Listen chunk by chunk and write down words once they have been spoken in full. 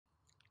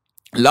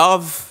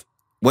love,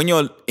 when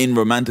you're in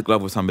romantic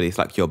love with somebody, it's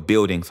like you're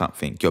building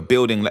something. You're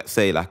building, let's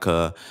say, like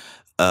a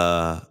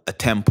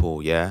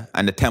temple, yeah?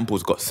 And the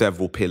temple's got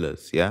several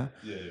pillars, yeah?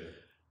 Yeah.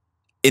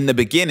 In the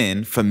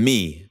beginning, for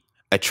me,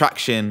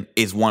 attraction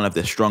is one of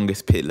the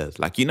strongest pillars.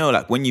 Like, you know,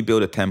 like when you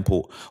build a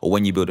temple or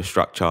when you build a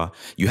structure,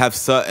 you have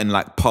certain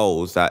like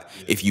poles that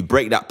if you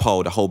break that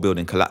pole, the whole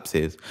building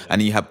collapses.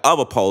 And then you have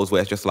other poles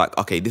where it's just like,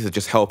 okay, this is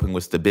just helping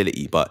with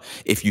stability. But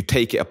if you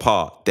take it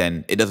apart,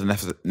 then it doesn't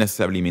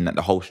necessarily mean that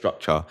the whole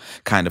structure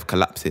kind of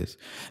collapses.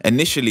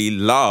 Initially,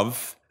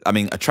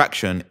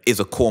 attraction is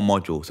a core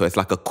module. So it's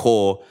like a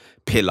core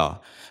pillar.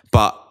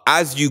 But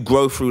as you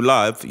grow through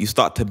love, you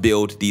start to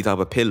build these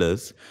other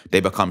pillars. They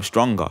become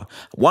stronger.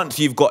 Once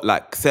you've got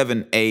like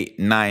 7, 8,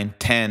 9,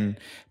 10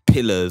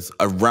 pillars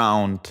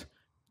around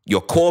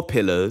your core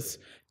pillars,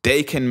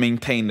 they can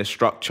maintain the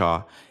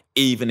structure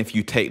even if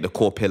you take the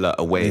core pillar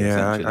away.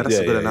 Yeah, that's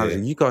a good analogy.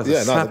 Yeah. You guys are Yeah,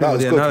 no, snapping that with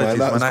was the good, man. analogies,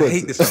 That was man. I good.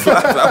 hate this one.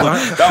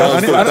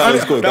 That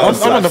was good. That was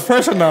good. I'm under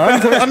pressure now.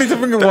 I need to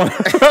think of one.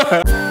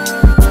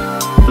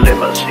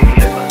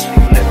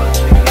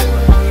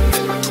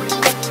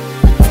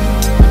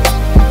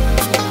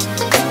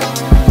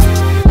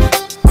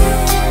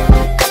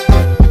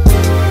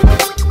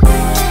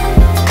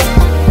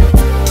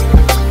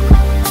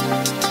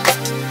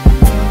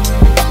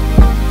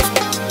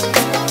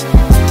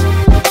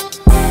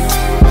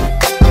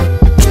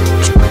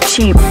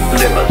 Cheap.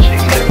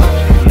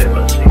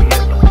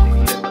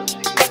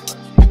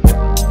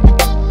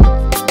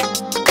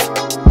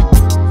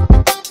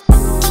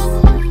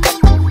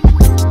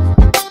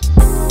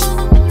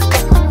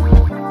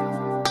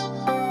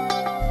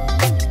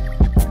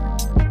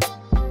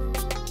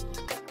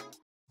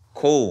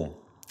 Cool.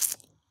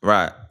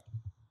 Right.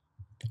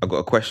 I got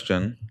a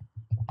question.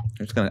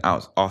 I'm just going to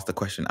ask the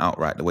question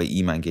outright, the way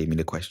E-Man gave me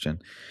the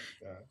question.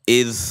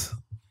 Is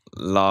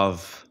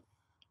love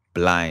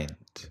blind?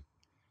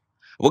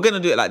 We're going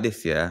to do it like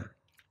this, yeah?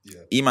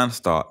 E-Man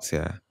starts,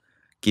 yeah?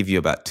 Give you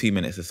about 2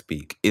 minutes to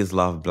speak. Is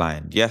love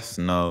blind? Yes,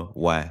 no,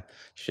 why?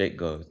 Shake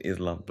goes, is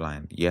love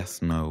blind?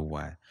 Yes, no,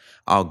 why?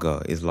 I'll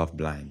go, is love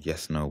blind?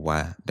 Yes, no,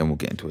 why? Then we'll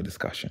get into a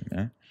discussion,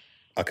 yeah?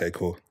 Okay,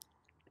 cool.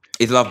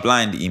 Is love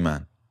blind,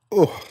 E-Man?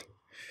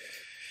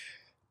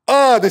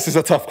 This is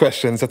a tough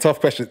question. It's a tough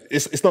question.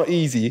 It's not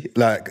easy.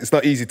 Like, it's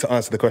not easy to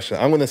answer the question.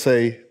 I'm going to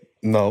say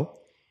no.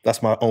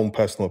 That's my own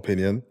personal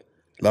opinion.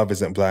 Love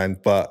isn't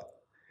blind, but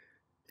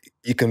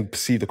you can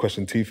perceive the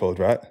question twofold,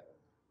 right?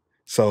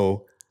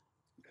 So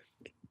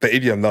the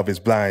idiom love is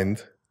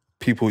blind,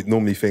 people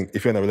normally think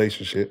if you're in a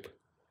relationship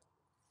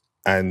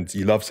and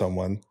you love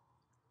someone,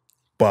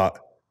 but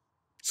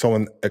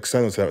someone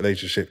external to that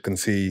relationship can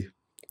see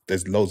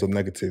there's loads of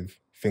negative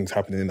things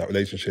happening in that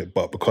relationship,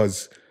 but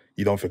because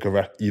you don't think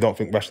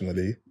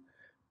rationally,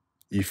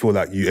 you feel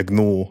like you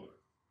ignore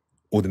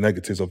all the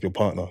negatives of your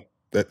partner.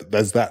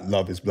 There's that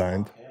love is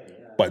blind.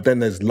 But then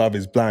there's love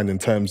is blind in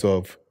terms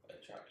of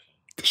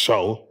the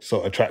show,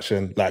 so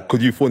attraction. Like,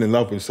 could you fall in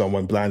love with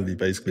someone blindly,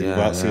 basically,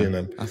 without seeing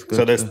them?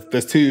 So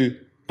there's two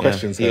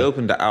questions He here.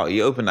 opened that out.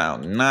 He opened that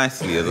out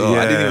nicely as well.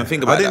 I didn't even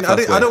think about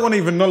that. I don't want to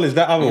even acknowledge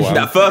that other one.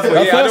 That first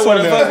one, yeah, I don't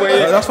want to first one.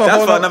 Yeah. That's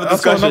for another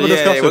discussion.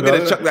 Yeah, we're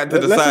going to chuck that to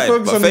the side.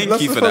 But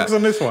thank you for that. Let's focus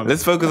on this one.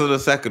 Let's focus on the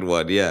second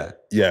one, yeah.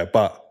 Yeah,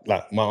 but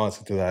like my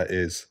answer to that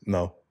is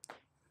no.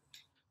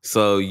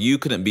 So you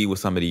couldn't be with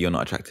somebody you're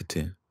not attracted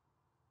to?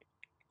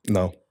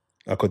 No,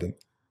 I couldn't.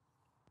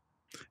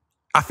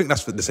 I think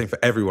that's the same for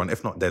everyone.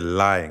 If not, they're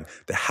lying.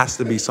 There has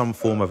to be some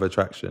form of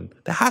attraction.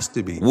 There has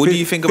to be. What do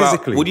you think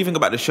physically. What do you think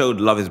about the show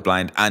Love Is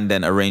Blind and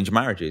then arranged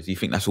marriages? You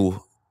think that's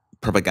all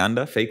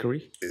propaganda,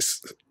 fakery?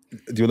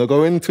 Do you want to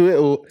go into it,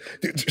 or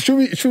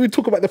should we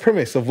talk about the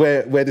premise of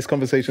where this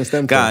conversation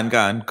stems from? Go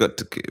on.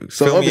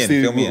 So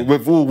obviously,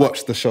 we've all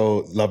watched the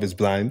show Love Is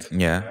Blind.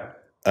 Yeah.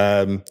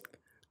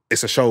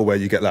 It's a show where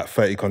you get like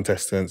 30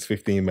 contestants,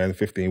 15 men,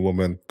 15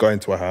 women, go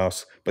into a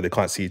house, but they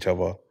can't see each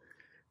other.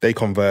 They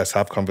converse,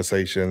 have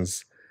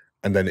conversations,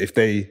 and then if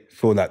they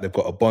feel like they've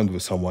got a bond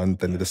with someone,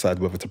 then they decide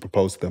whether to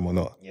propose to them or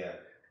not. Yeah.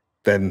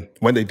 Then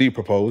when they do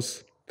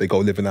propose, they go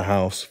live in a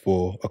house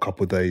for a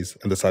couple of days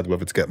and decide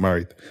whether to get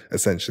married,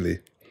 essentially.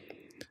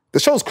 The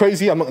show's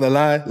crazy, I'm not gonna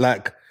lie.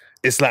 Like,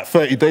 it's like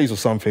 30 days or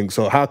something,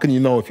 so how can you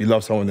know if you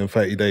love someone in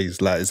 30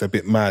 days? Like, it's a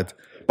bit mad.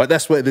 But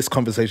that's where this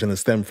conversation has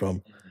stemmed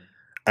from.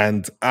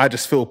 And I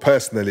just feel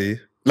personally,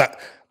 like,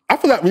 I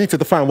feel like we need to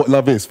define what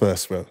love is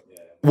first, bro.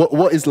 Yeah.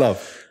 What is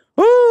love?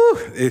 Ooh,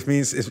 it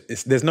means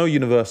there's no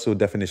universal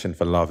definition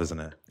for love, isn't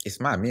it?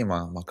 It's mad. Me and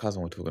my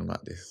cousin were talking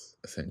about this,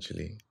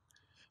 essentially.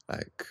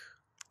 Like,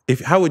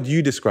 How would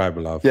you describe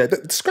love? Yeah,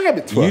 describe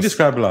it to us. You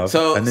describe love,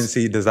 and then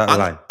see, does that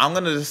align? I'm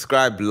going to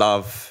describe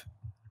love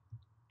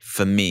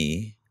for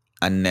me,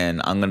 and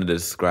then I'm going to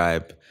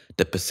describe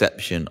the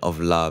perception of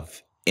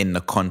love in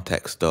the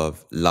context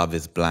of love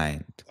is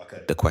blind,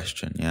 the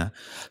question, yeah?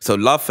 So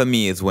love for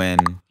me is when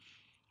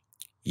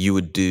you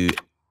would do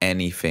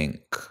anything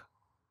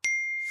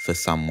for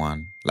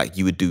someone. Like,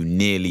 you would do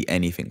nearly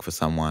anything for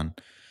someone.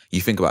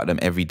 You think about them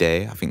every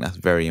day. I think that's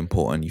very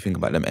important. You think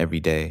about them every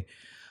day.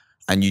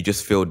 and you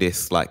just feel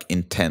this like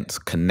intense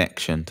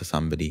connection to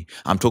somebody.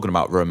 I'm talking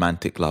about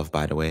romantic love,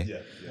 by the way.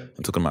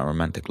 I'm talking about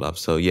romantic love.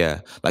 So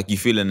yeah, like you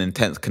feel an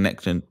intense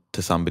connection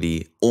to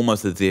somebody,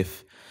 almost as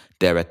if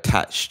they're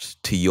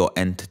attached to your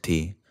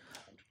entity.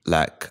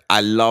 Like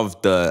I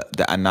love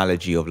the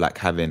analogy of like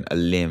having a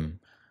limb,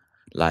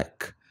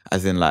 like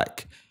as in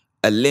like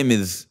a limb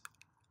is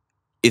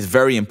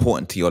very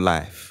important to your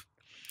life.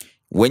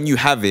 When you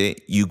have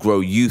it, you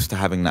grow used to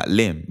having that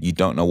limb. You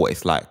don't know what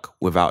it's like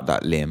without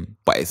that limb,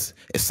 but it's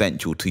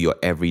essential to your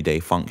everyday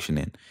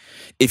functioning.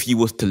 If you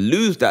was to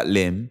lose that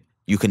limb,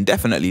 you can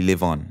definitely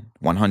live on.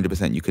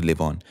 100% you could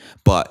live on.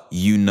 But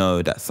you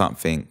know that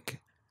something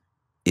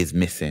is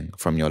missing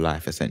from your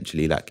life,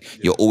 essentially. Like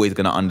you're always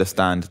going to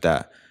understand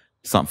that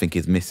something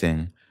is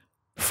missing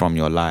from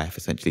your life,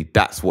 essentially.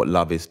 That's what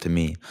love is to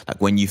me.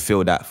 Like when you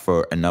feel that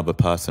for another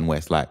person, where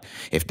it's like,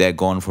 if they're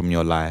gone from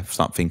your life,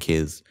 something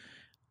is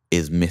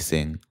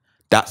missing.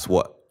 That's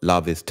what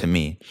love is to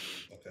me.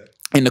 Okay.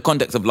 In the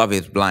context of Love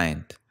is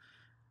Blind,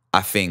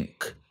 I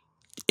think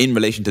in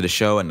relation to the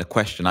show and the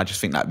question, I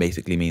just think that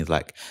basically means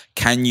like,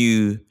 can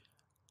you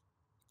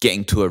get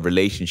into a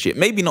relationship,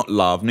 maybe not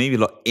love, maybe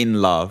not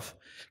in love,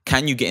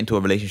 can you get into a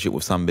relationship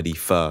with somebody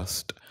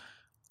first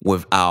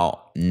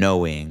without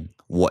knowing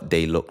what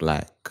they look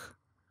like?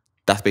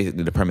 That's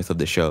basically the premise of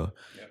the show.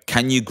 Yeah.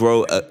 Can you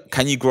grow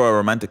a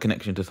romantic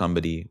connection to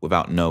somebody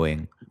without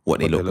knowing what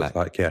they look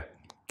like? Yeah.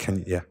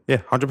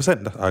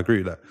 100%. I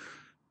agree with that.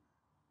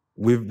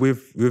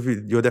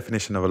 With your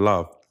definition of a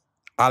love,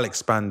 I'll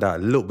expand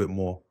that a little bit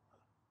more.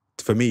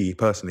 For me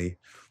personally,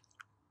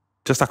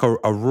 just like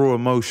a raw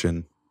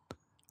emotion,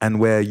 and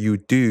where you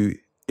do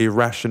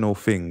irrational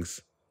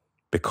things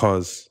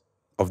because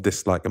of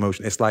this like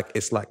emotion. It's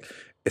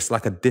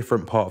like a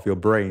different part of your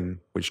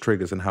brain which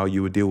triggers and how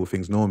you would deal with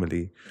things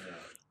normally,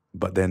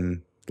 but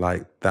then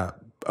like that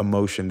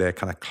emotion there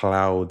kind of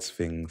clouds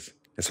things.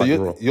 So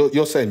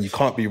you're saying you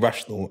can't be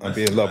rational and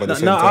be in love at the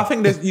same time? No, I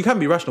think you can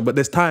be rational, but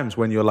there's times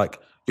when you're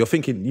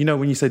thinking, you know,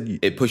 when you said...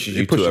 It pushes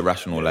you to a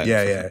rational lens.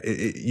 Yeah.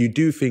 You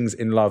do things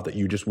in love that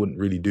you just wouldn't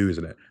really do,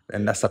 isn't it?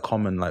 And that's a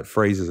common like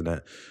phrase, isn't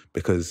it?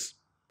 Because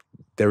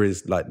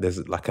there's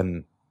like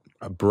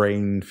a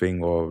brain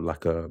thing or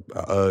like a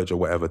urge or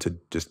whatever to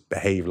just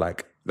behave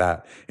like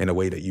that in a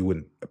way that you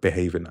wouldn't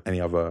behave in any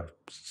other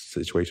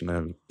situation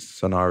and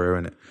scenario,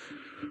 innit?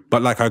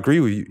 But like, I agree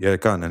with you. Yeah,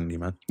 go on, Andy,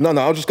 man. No,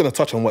 I was just going to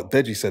touch on what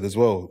Deji said as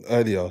well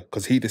earlier,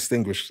 because he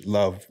distinguished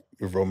love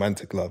with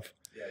romantic love.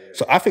 Yeah.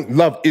 So I think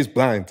love is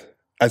blind,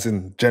 as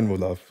in general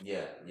love.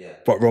 Yeah.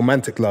 But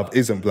romantic love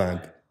isn't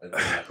blind.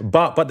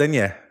 But then,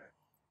 yeah,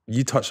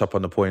 you touched up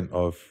on the point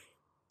of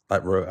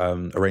like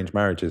arranged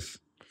marriages.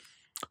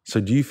 So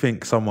do you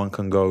think someone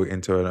can go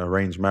into an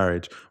arranged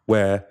marriage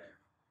where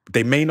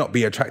they may not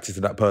be attracted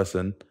to that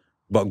person,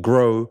 but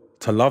grow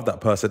to love that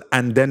person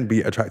and then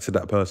be attracted to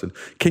that person?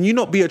 Can you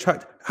not be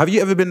attracted? Have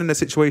you ever been in a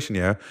situation,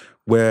 yeah,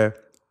 where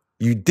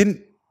you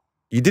didn't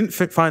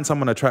find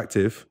someone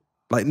attractive,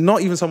 like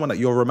not even someone that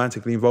you're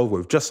romantically involved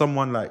with, just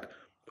someone like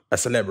a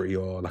celebrity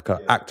or like an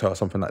actor or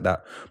something like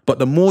that. But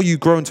the more you've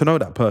grown to know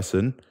that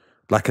person,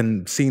 like,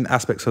 and seen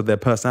aspects of their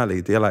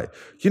personality, they're like,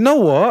 you know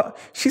what?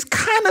 She's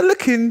kind of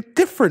looking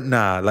different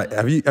now. Like,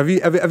 have you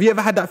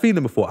ever had that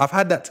feeling before? I've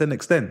had that to an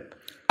extent.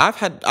 I've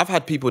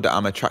had people that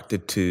I'm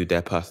attracted to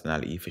their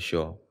personality for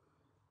sure,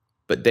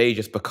 but they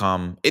just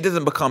it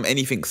doesn't become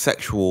anything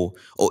sexual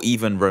or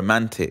even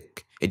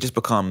romantic. It just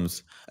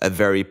becomes a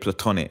very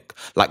platonic.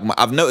 Like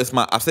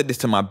I've said this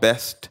to my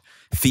best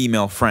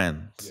female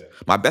friends. Yeah.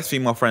 My best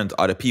female friends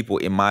are the people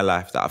in my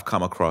life that I've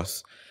come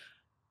across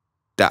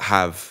that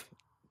have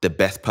the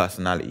best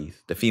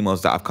personalities. The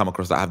females that I've come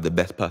across that have the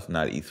best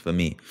personalities for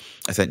me,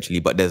 essentially,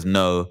 but there's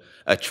no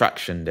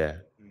attraction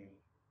there.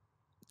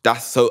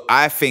 So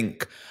I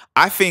think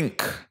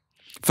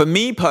for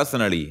me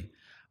personally,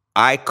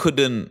 I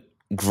couldn't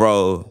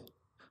grow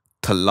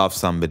to love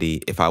somebody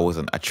if I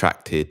wasn't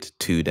attracted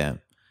to them.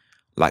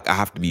 Like, I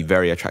have to be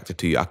very attracted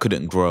to you. I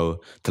couldn't grow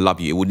to love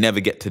you. It would never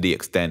get to the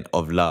extent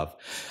of love.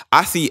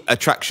 I see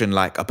attraction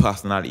like a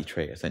personality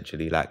trait,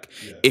 essentially. Like,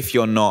 if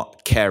you're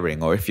not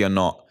caring, or if you're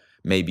not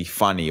maybe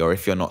funny, or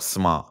if you're not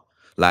smart,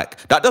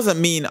 like, that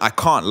doesn't mean I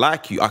can't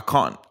like you.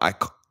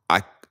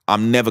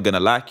 I'm never gonna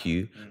like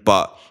you,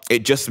 but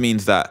it just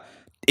means that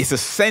it's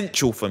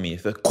essential for me.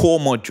 It's a core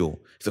module.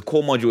 It's a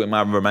core module in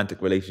my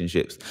romantic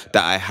relationships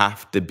that I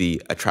have to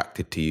be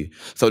attracted to you.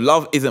 So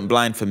love isn't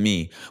blind for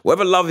me.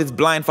 Whether love is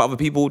blind for other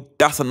people,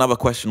 that's another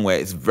question where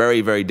it's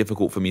very, very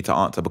difficult for me to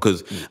answer,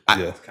 because You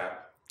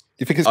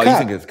think it's cap? You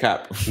think it's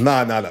cap?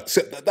 No.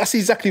 So that's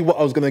exactly what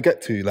I was going to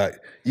get to. Like,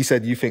 you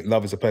said you think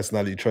love is a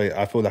personality trait.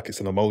 I feel like it's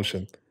an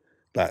emotion.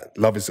 Like,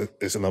 love is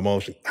an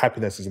emotion.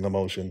 Happiness is an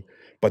emotion.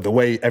 But the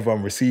way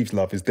everyone receives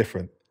love is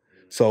different.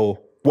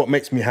 So what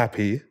makes me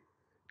happy,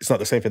 it's not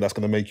the same thing that's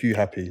going to make you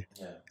happy.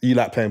 Yeah. You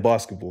like playing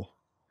basketball.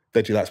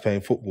 Deji likes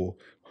playing football.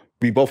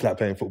 We both like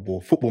playing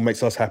football. Football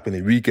makes us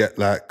happy. We get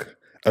like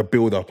a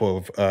build-up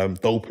of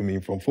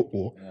dopamine from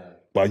football. Yeah.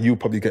 But you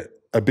probably get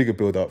a bigger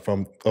build-up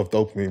of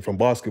dopamine from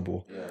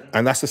basketball. Yeah.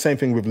 And that's the same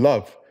thing with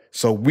love.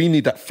 So we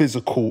need that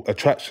physical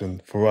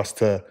attraction for us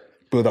to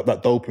build up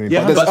that dopamine.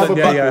 Yeah, but there's 100%, other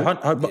people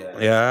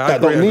yeah. I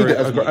that don't need it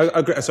as agree. much. I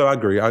agree. So I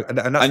agree. And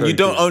that's And you very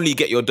don't true. only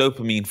get your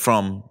dopamine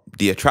from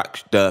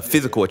the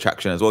physical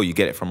attraction as well. You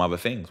get it from other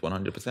things,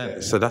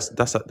 100%. So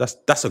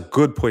that's a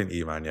good point,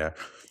 Iman. Yeah,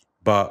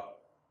 but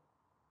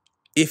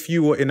if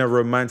you were in a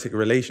romantic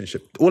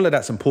relationship, all of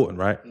that's important,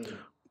 right?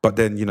 But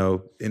then, you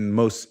know, in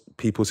most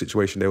people's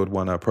situation, they would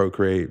want to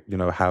procreate, you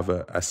know, have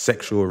a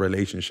sexual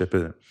relationship,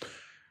 isn't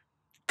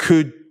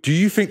it? Do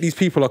you think these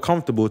people are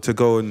comfortable to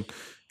go and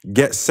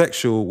get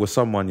sexual with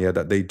someone, yeah,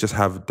 that they just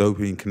have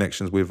dopamine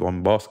connections with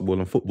on basketball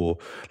and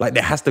football? Like,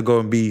 there has to go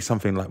and be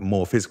something like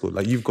more physical.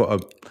 Like, you've got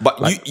to...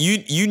 But like,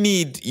 you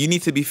need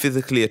to be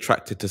physically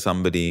attracted to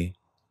somebody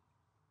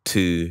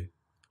to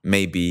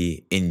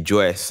maybe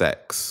enjoy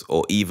sex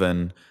or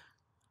even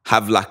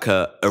have like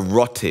a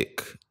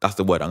erotic, that's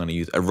the word I'm going to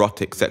use,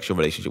 erotic sexual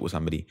relationship with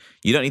somebody.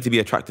 You don't need to be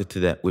attracted to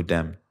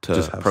them to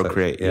just have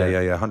procreate. sex.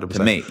 Yeah, 100%.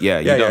 To mate,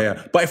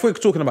 yeah. But if we're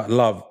talking about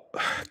love,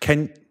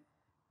 can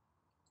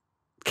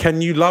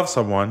you love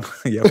someone?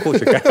 Yeah, of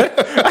course you can.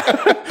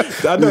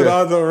 I know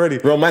that already.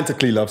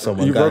 Romantically love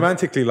someone. You guy.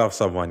 romantically love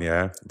someone,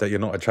 yeah, that you're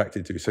not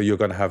attracted to. So you're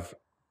going to have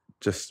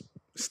just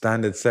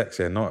standard sex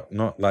here, not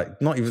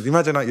even,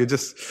 imagine that you're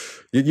just,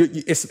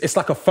 it's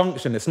like a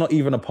function. It's not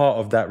even a part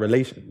of that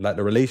relation, like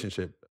the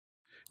relationship.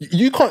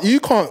 You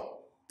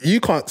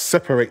can't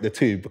separate the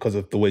two because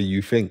of the way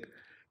you think.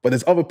 But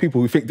there's other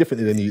people who think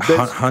differently than you.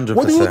 100%.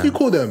 What do you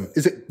call them?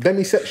 Is it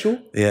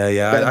demisexual? Yeah.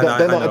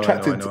 They're not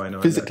attracted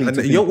physically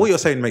to people. What you're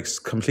saying makes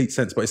complete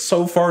sense, but it's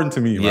so foreign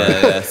to me, man.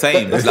 Yeah,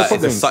 same. It's like,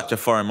 problem. it's such a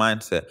foreign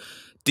mindset.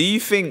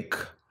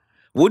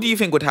 What do you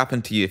think would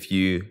happen to you if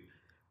you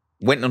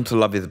went onto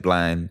Love is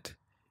Blind,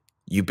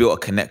 you built a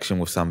connection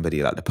with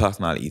somebody, like the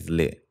personality is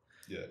lit.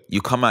 Yeah.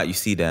 You come out, you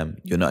see them,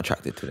 you're not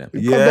attracted to them.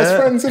 Yeah. Best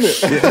friends,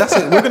 innit? Yeah, that's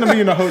it. We're gonna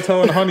be in a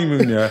hotel on a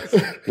honeymoon, yeah.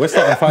 We're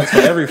starting fights for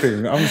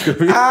everything. I'm just gonna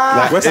be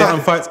we're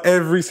starting fights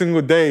every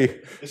single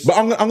day. But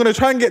I'm gonna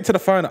try and get to the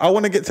final. I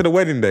want to get to the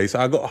wedding day, so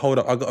I got to hold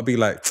up. I got to be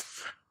like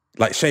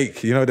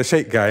Shake, you know, the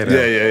Shake guy.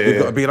 Yeah. We've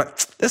got to be like,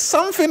 there's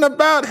something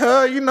about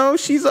her, you know,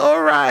 she's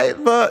all right,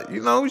 but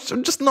you know,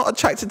 I'm just not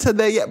attracted to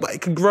her yet. But it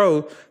can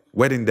grow.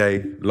 Wedding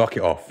day, lock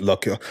it off.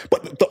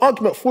 But the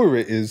argument for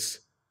it is,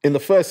 in the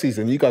first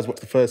season, you guys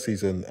watched the first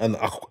season, and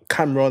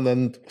Cameron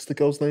and what's the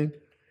girl's name?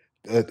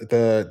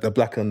 The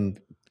black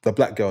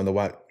girl and the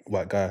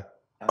white guy.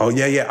 Oh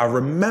yeah, I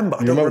remember.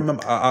 I don't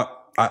remember.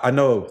 I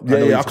know.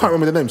 Yeah, I can't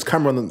remember the names.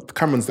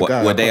 Cameron's the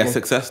guy. Were they a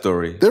success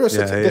story? They're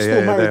still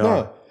married they now.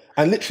 are.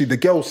 And literally, the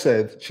girl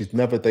said she's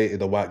never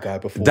dated a white guy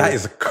before. That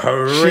is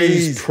crazy.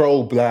 She's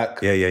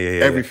pro-black. Yeah.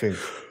 Everything.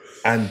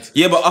 And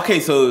yeah, but okay,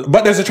 so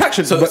but there's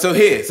attraction. So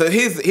here's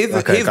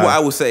what I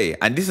will say,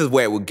 and this is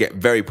where it would get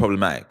very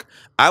problematic.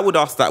 I would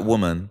ask that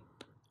woman,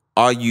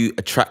 "Are you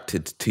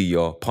attracted to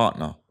your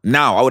partner?"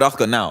 Now, I would ask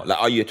her now, like,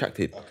 "Are you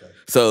attracted?" Okay.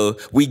 So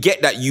we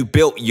get that you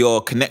built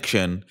your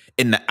connection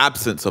in the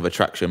absence of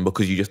attraction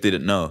because you just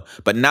didn't know.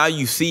 But now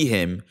you see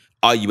him.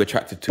 Are you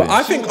attracted to him?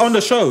 I think on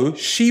the show,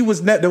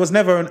 there was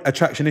never an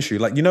attraction issue.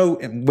 Like, you know,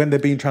 when they're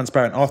being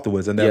transparent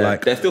afterwards and they're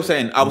like... They're still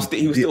saying,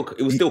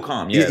 it was still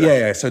calm.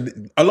 Yeah. So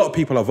a lot of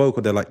people are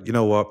vocal. They're like, you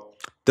know what?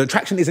 The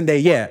attraction isn't there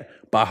yet,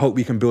 but I hope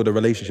we can build a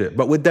relationship.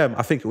 But with them,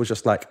 I think it was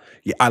just like,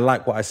 yeah, I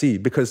like what I see.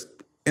 Because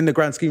in the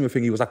grand scheme of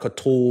things, he was like a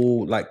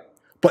tall, like...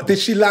 But did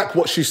she like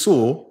what she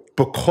saw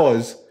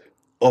because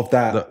of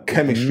that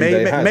chemistry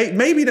they had?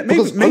 Maybe a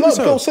lot of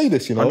girls say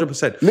this, you know.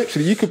 100%.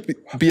 Literally, you could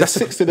be a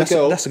 6 to the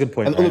girl. That's a good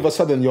point. And all of a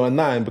sudden, you're a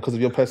 9 because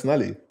of your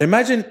personality.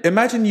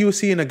 Imagine you were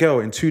seeing a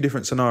girl in 2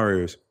 different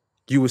scenarios.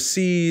 You were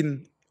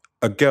seeing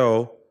a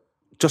girl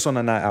just on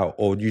a night out,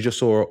 or you just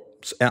saw her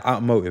out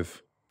of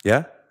motive,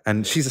 yeah?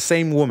 And she's the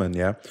same woman,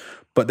 yeah?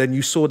 But then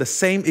you saw the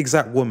same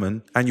exact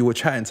woman and you were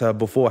chatting to her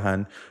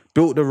beforehand,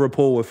 built a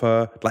rapport with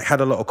her, like had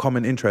a lot of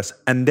common interests,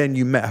 and then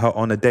you met her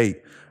on a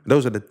date.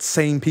 Those are the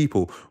same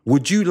people.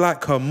 Would you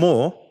like her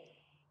more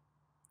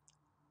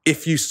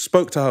if you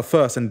spoke to her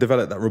first and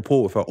developed that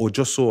rapport with her, or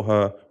just saw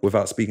her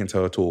without speaking to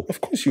her at all?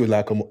 Of course you would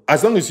like her more.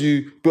 As long as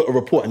you built a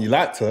rapport and you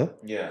liked her,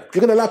 you're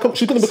going to like her.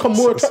 She's going to become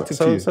more attractive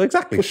to you. So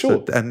exactly. For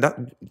sure. And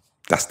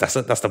that's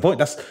the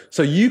point.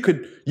 So you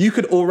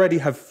could already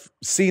have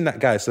seen that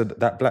guy. So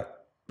that black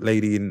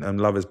lady in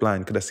Love is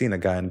Blind could have seen a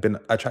guy and been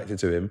attracted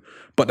to him.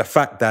 But the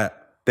fact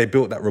that they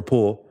built that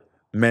rapport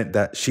meant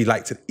that she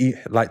liked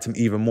him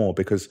even more,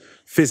 because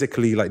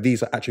physically, like,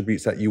 these are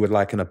attributes that you would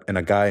like in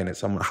a guy, and it's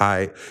someone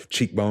height,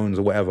 cheekbones,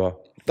 or whatever.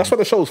 That's why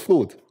the show's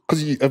flawed,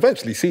 because you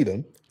eventually see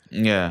them.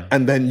 Yeah.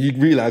 And then you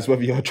realise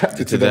whether you're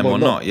attracted to them or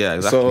not. Yeah,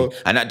 exactly. So,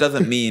 and that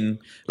doesn't mean,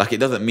 like,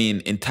 it doesn't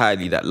mean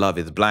entirely that love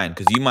is blind,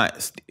 because you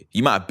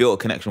might have built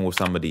a connection with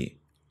somebody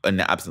in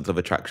the absence of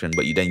attraction,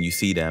 but then you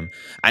see them,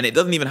 and it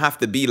doesn't even have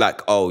to be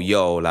like, oh,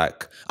 yo,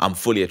 like, I'm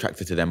fully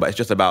attracted to them, but it's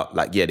just about,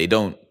 like, yeah,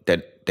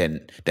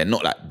 they're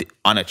not like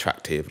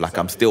unattractive. Like,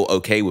 I'm still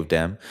okay with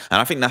them. And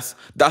I think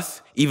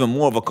that's even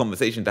more of a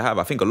conversation to have.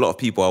 I think a lot of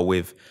people are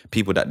with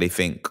people that they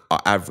think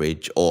are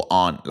average or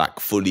aren't like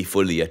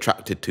fully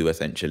attracted to,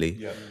 essentially.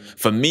 Yeah.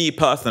 For me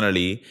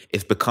personally,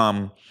 it's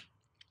become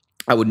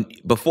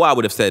before I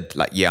would have said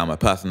like, yeah, I'm a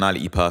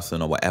personality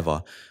person or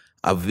whatever.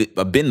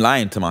 I've been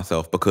lying to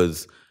myself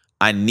because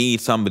I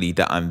need somebody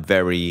that I'm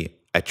very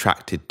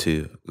attracted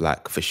to,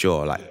 like for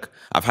sure. Like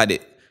I've had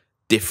it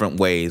different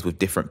ways with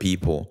different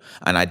people,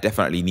 and I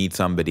definitely need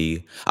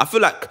somebody. I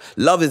feel like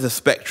love is a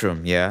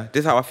spectrum. Yeah,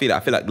 this is how I feel. I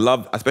feel like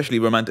love, especially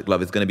romantic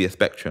love, is going to be a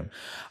spectrum.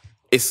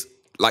 It's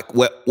like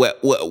we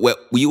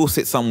all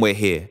sit somewhere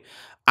here.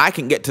 I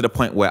can get to the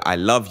point where I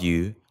love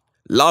you.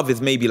 Love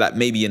is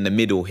maybe in the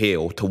middle here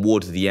or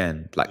towards the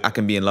end. Like I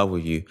can be in love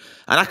with you,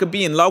 and I could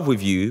be in love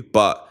with you,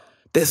 but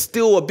there's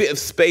still a bit of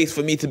space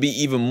for me to be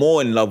even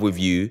more in love with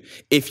you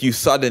if you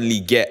suddenly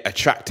get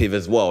attractive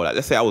as well. Like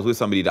let's say I was with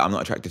somebody that I'm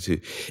not attracted to.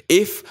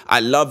 If I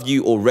love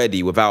you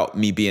already without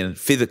me being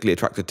physically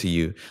attracted to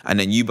you, and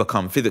then you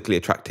become physically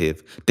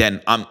attractive,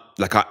 then I'm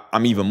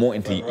even more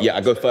into you. Yeah,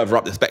 I go further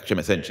up the spectrum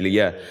essentially,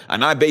 yeah.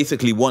 And I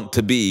basically want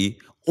to be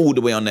all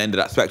the way on the end of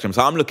that spectrum.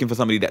 So I'm looking for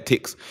somebody that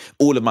ticks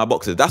all of my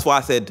boxes. That's why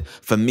I said,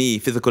 for me,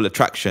 physical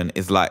attraction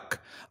is like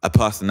a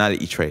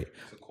personality trait.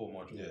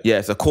 Yeah,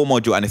 it's a core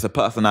module and it's a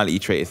personality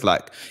trait. It's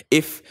like,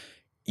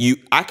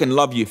 I can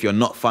love you if you're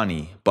not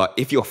funny, but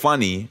if you're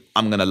funny,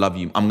 I'm going to love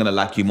you. I'm going to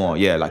like you more.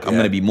 Yeah, like I'm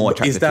going to be more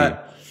attracted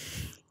to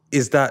you.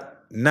 Is that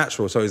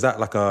natural? So is that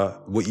like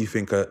what you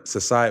think a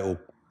societal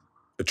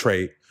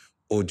trait?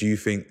 Or do you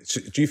think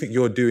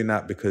you're doing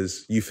that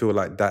because you feel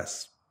like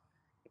that's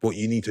what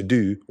you need to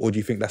do? Or do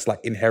you think that's like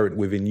inherent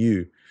within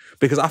you?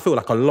 Because I feel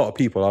like a lot of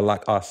people are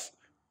like us,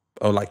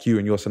 or like you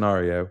in your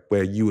scenario,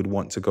 where you would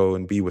want to go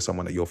and be with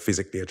someone that you're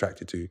physically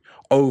attracted to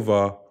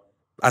over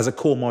as a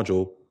core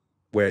module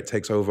where it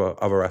takes over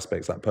other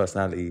aspects like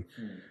personality.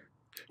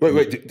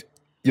 Wait,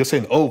 you're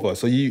saying over,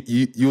 so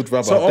you'd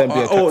rather them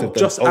be attractive or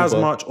just than as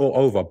over. much or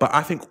over. But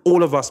I think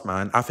all of us,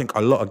 man, I think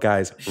a lot of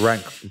guys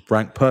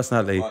rank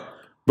personality.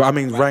 But I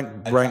mean,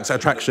 ranks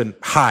attraction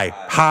high.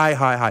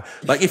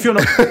 Like if you're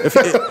not,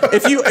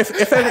 if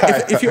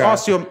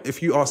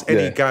you ask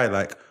any guy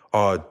like,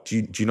 oh,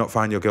 do you not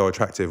find your girl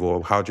attractive,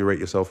 or how do you rate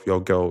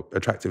your girl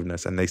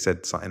attractiveness? And they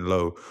said something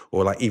low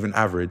or like even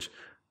average.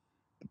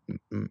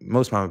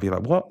 Most men would be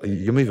like, what?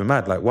 You're moving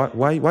mad. Like,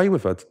 why are you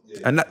with her?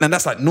 And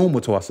that's like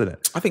normal to us, isn't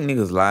it? I think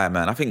niggas lie,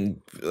 man. I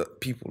think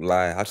people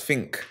lie. I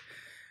think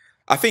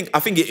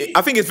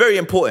it's very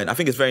important. I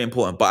think it's very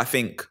important, but I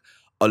think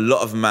a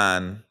lot of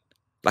man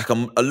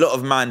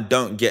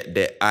don't get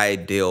their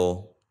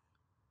ideal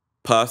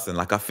person.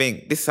 Like I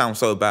think, this sounds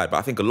so bad, but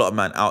I think a lot of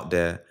men out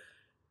there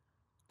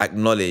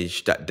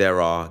acknowledge that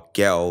there are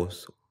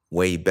girls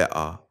way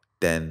better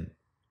than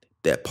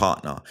their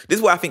partner. This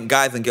is why I think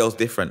guys and girls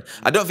different.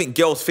 I don't think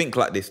girls think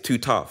like this too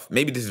tough.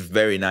 Maybe this is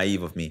very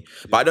naive of me,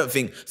 but I don't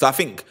think, so I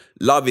think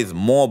love is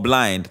more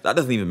blind. That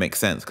doesn't even make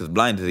sense because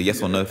blind is a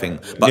yes or no thing.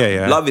 But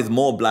love is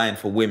more blind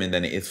for women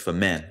than it is for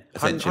men,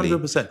 essentially.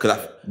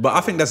 100%. But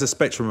I think there's a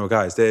spectrum of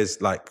guys.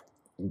 There's like,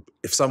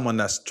 if someone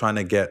that's trying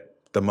to get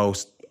the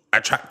most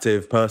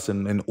attractive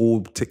person in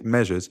all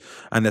measures,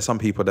 and there's some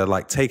people that are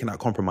like taking that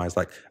compromise.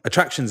 Like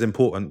attraction's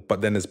important, but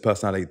then there's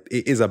personality.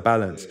 It is a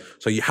balance.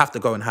 So you have to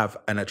go and have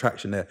an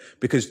attraction there,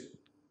 because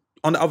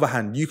on the other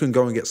hand, you can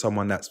go and get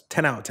someone that's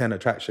 10 out of 10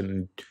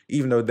 attraction,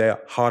 even though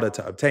they're harder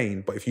to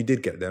obtain, but if you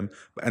did get them,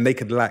 and they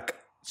could lack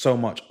so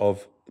much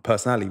of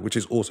personality, which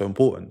is also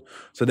important.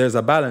 So there's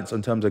a balance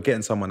in terms of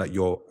getting someone that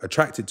you're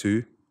attracted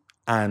to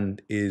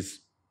and is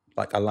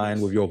like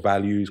aligned with your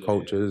values,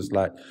 cultures,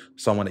 like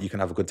someone that you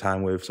can have a good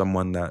time with,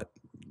 someone that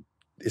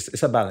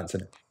it's a balance,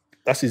 isn't it?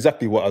 That's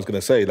exactly what I was going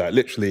to say. Like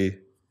literally,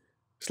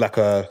 it's like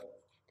I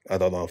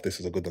don't know if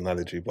this is a good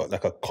analogy, but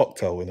like a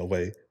cocktail in a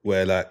way,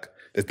 where like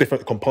there's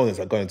different components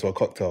that go into a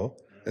cocktail,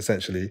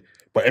 essentially,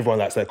 but everyone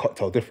likes their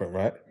cocktail different,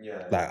 right?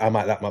 Yeah. Like I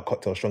might like my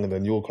cocktail stronger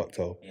than your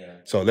cocktail. Yeah.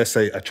 So let's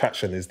say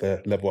attraction is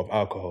the level of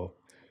alcohol.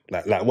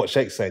 Like what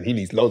Shake's saying, he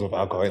needs loads of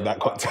alcohol in that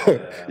cocktail.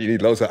 You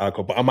need loads of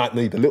alcohol, but I might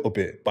need a little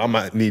bit, but I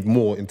might need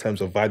more in terms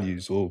of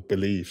values or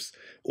beliefs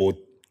or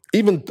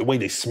even the way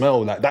they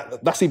smell. Like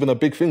that's even a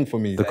big thing for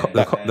me. The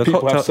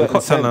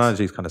cocktail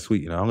analogy is kind of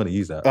sweet, you know. I'm going to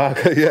use that.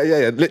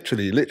 Yeah.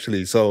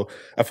 Literally. So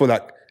I feel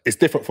like it's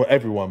different for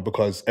everyone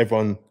because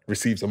everyone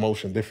receives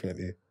emotion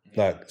differently.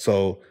 Like,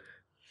 so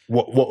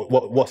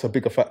what's a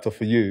bigger factor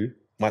for you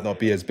might not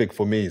be as big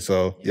for me.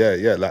 So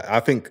yeah. Like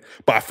I think,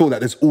 but I feel like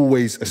there's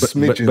always a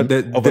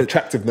smidgen of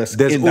attractiveness.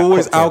 There's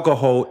always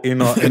alcohol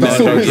in our drinks.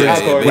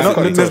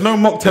 There's no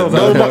mocktails.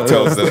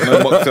 There's no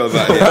mocktails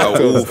out here at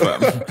all,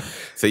 fam.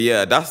 So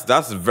yeah,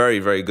 that's a very,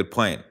 very good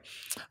point.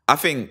 I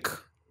think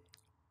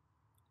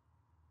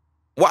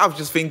what I was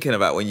just thinking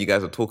about when you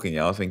guys were talking,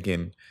 I was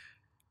thinking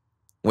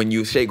when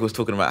Sheikh was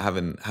talking about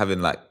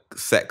having like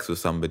sex with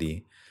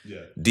somebody.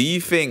 Yeah. Do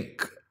you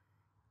think?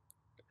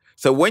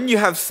 So when you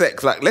have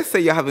sex, like let's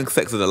say you're having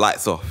sex with the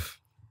lights off.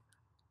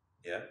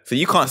 Yeah. So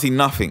you can't see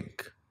nothing.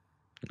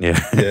 Yeah.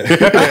 So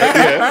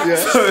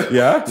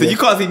you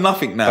can't see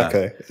nothing now.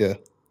 Okay. Yeah.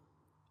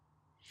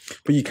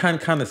 But you can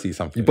kind of see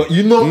something. But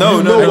you know, No,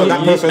 you no, know no, what that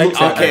you- person looks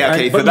like.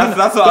 okay, so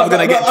that's what I was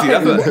gonna get to.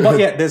 That's what- But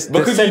yeah, there's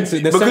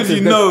senses.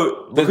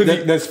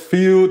 There's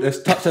feel,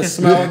 there's touch, there's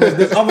smell.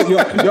 There's other,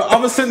 your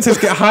other senses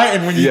get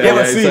heightened when you get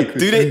to see.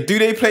 exactly. Do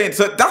they play it?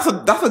 So that's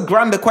a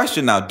grander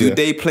question now. Do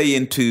they play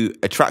into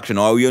attraction,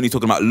 or are we only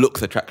talking about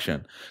looks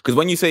attraction? Because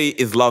when you say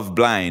is love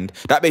blind,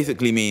 that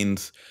basically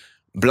means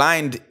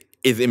blind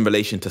is in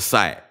relation to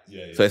sight.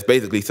 So it's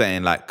basically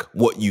saying like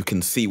what you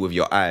can see with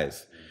your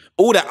eyes.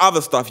 All that other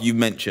stuff you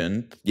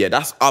mentioned, yeah,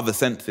 that's other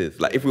senses.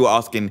 Like if we were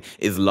asking,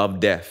 is love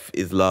deaf?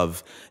 Is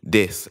love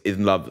this? Is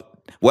love...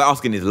 We're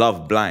asking, is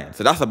love blind?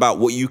 So that's about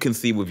what you can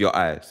see with your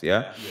eyes,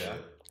 yeah?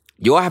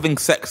 You're having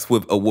sex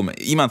with a woman.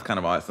 Iman's kind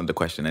of answered the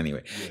question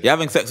anyway. You're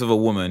having sex with a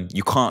woman,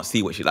 you can't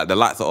see what she's like. The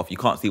lights are off, you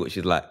can't see what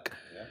she's like.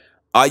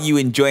 Are you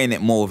enjoying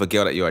it more with a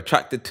girl that you're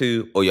attracted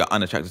to or you're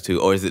unattracted to,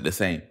 or is it the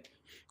same?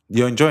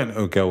 You're enjoying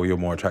a girl you're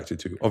more attracted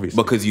to,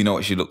 obviously. Because you know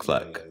what she looks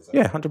like.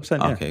 Yeah, 100%.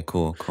 Yeah. Okay,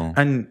 cool.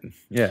 And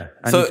yeah,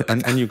 and, So-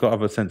 and you've got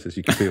other senses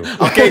you can feel.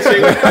 Okay, so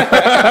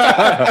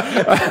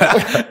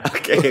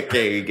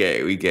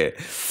okay, we get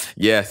it.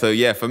 Yeah, so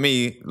yeah, for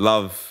me,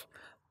 love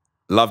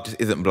just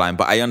isn't blind,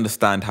 but I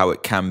understand how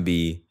it can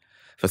be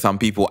for some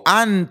people.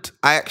 And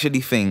I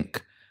actually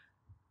think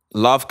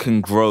love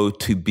can grow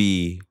to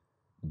be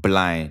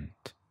blinder.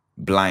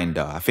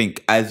 I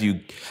think as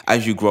you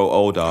grow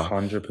older,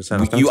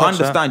 100%. you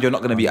understand you're not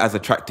going to be as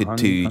attracted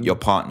to your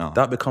partner.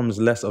 That becomes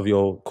less of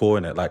your core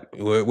in it. Like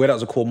where that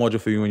was a core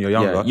module for you when you're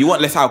younger. Yeah, you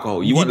want less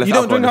alcohol. You want less you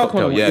don't alcohol. drink in the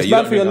alcohol. cocktail. Yeah, it's you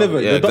bad don't for your drink liver.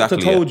 alcohol. The doctor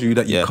exactly, told you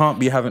that you can't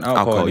be having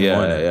alcohol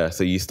anymore. Yeah.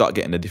 So you start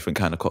getting a different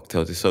kind of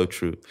cocktails. It's so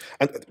true.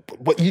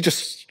 But you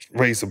just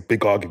raised a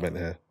big argument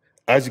here.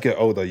 As you get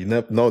older, you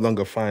no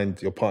longer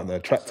find your partner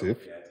attractive,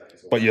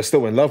 but you're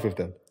still in love with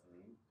them.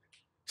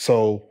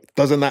 So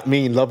doesn't that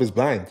mean love is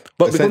blind?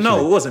 But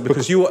no, it wasn't,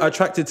 because you were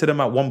attracted to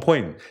them at one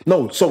point.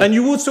 No, so And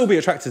you would still be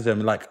attracted to them.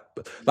 Like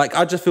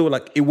I just feel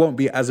like it won't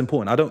be as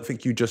important. I don't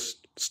think you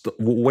just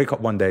wake up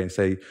one day and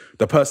say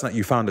the person that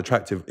you found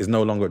attractive is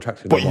no longer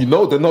attractive. but you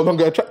know they're no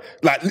longer attractive.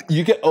 Like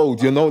you get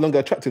old, you're no longer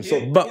attractive.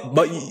 So But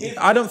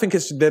I don't think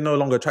they're no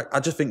longer attractive. I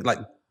just think like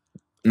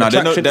No,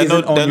 they're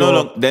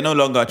no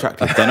longer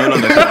attractive. They're no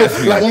longer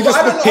attractive. like you just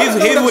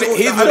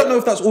I don't know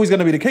if that's always going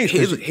to be the case.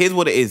 Here's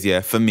what it is, yeah,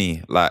 for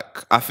me.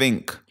 Like, I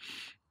think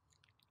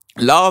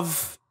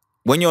love,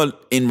 when you're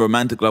in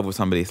romantic love with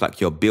somebody, it's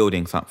like you're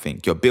building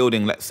something. You're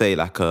building, let's say,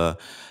 like a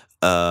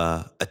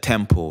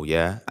temple,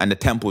 yeah? And the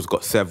temple's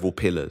got several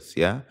pillars,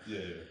 yeah?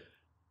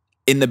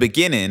 In the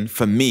beginning,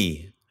 for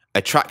me,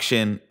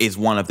 attraction is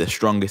one of the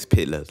strongest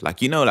pillars. Like,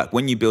 you know, like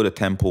when you build a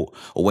temple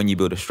or when you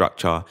build a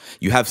structure,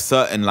 you have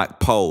certain like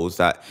poles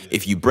that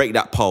if you break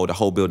that pole, the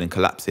whole building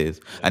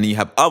collapses. And then you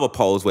have other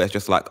poles where it's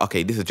just like,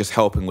 okay, this is just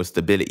helping with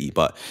stability.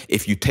 But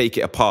if you take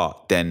it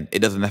apart, then it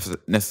doesn't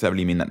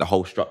necessarily mean that the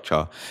whole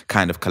structure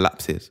kind of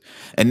collapses.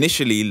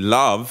 Initially,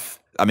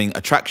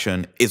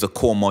 attraction is a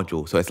core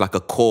module. So it's like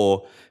a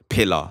core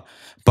pillar.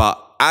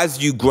 But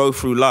as you grow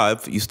through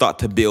life, you start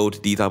to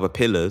build these other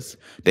pillars.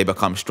 They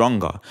become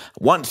stronger.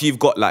 Once you've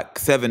got like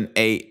 7,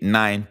 8,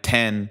 9,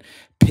 10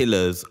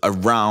 pillars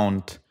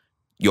around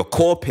your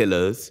core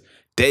pillars,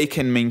 they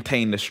can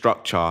maintain the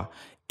structure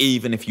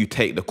even if you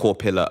take the core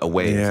pillar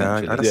away.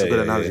 Yeah, that's a good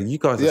analogy. You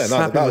guys are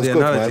snapping that with was the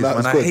good, man. analogies, That man.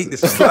 was I good. hate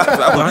this.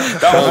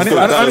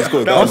 That was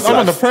good. I'm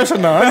under pressure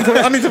now.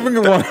 I need to think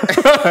of one.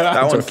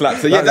 That one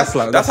slaps. So yeah,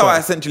 that's how I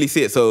essentially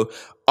see it. So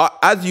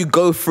as you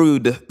go through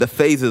the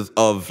phases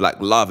of like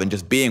love and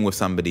just being with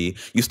somebody,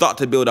 you start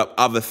to build up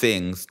other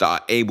things that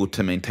are able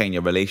to maintain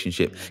your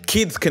relationship.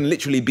 Kids can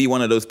literally be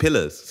one of those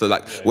pillars. So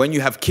like when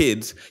you have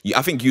kids,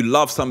 I think you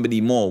love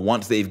somebody more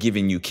once they've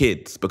given you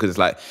kids, because it's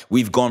like,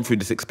 we've gone through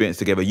this experience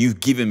together.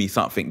 You've given me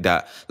something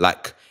that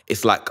like,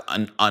 it's like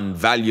an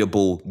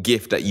invaluable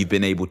gift that you've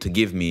been able to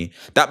give me.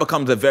 That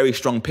becomes a very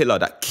strong pillar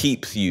that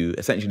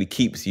essentially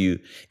keeps you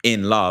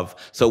in love.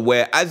 So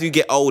where as you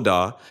get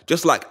older,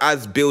 just like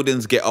as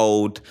buildings get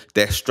old,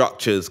 their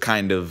structures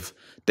kind of,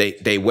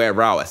 they wear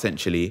out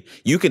essentially.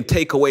 You can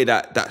take away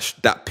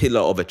that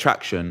pillar of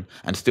attraction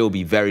and still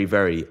be very,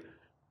 very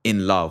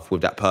in love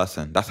with that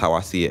person. That's how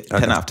I see it.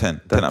 10 out of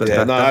 10. 10 out of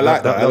 10. No, I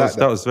like that.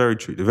 That was very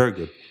true. Very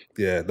good.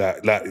 Yeah,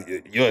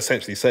 that you're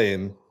essentially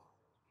saying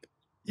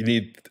you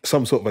need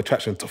some sort of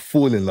attraction to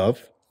fall in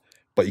love,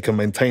 but you can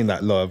maintain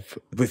that love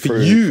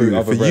through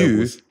other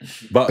variables.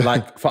 But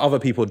like for other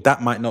people,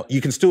 that might not.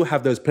 You can still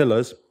have those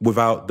pillars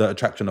without the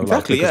attraction of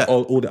love, because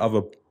all the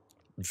other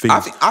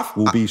things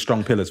will be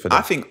strong pillars for them.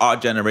 I think our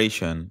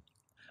generation,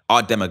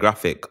 our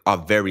demographic, are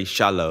very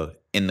shallow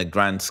in the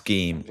grand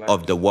scheme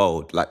of the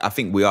world. Like, I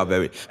think we are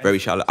very, very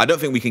shallow. I don't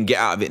think we can get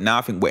out of it now.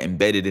 I think we're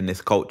embedded in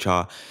this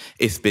culture.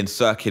 It's been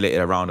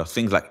circulated around us.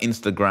 Things like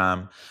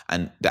Instagram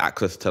and the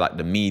access to like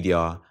the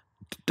media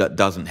that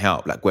doesn't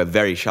help. Like, we're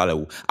very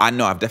shallow. I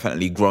know I've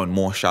definitely grown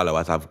more shallow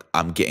as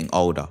I'm getting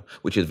older,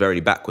 which is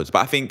very backwards. But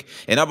I think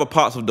in other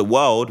parts of the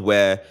world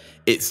where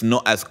it's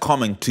not as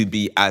common to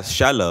be as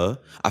shallow,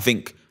 I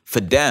think for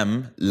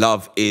them,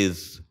 love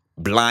is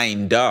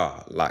blinder.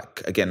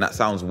 Like, again, that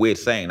sounds weird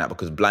saying that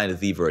because blind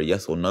is either a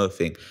yes or no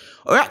thing.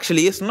 Or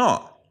actually, it's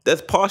not.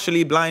 There's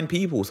partially blind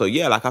people. So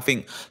yeah, like I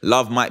think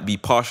love might be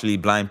partially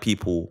blind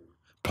people.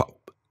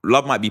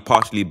 Love might be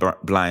partially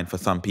blind for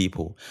some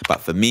people.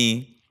 But for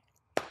me,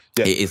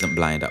 it isn't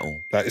blind at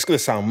all. Like, it's going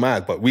to sound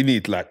mad, but we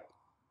need like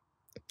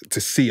to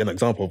see an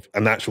example of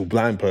an actual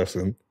blind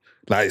person.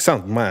 Like, it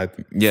sounds mad.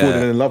 Yeah.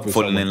 Falling in love with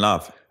Falling someone. in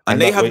love. And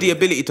they have way, the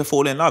ability to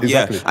fall in love,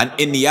 exactly. yeah. And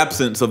in the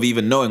absence of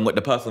even knowing what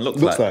the person looks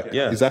like.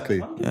 Yeah, exactly.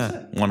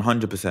 Yeah,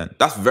 100%.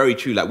 That's very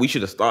true. Like, we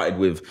should have started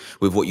with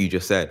what you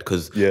just said,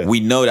 because we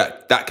know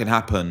that can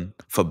happen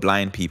for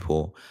blind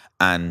people,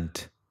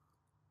 and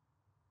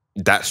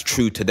that's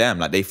true to them.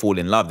 Like, they fall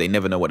in love. They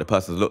never know what the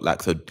person look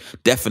like. So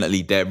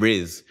definitely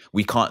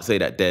we can't say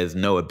that there's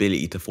no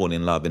ability to fall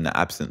in love in the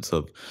absence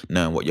of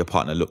knowing what your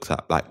partner looks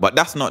like. But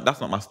that's not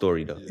my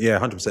story though. Yeah,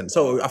 100%.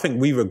 So I think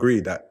we've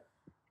agreed that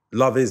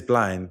love is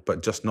blind,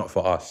 but just not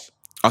for us.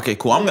 Okay,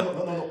 cool. I'm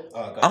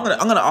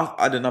gonna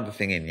add another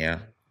thing in. Yeah,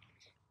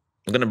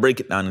 I'm gonna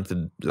break it down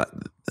into like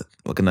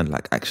we're gonna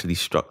like actually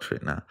structure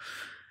it now.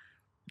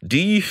 Do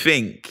you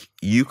think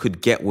you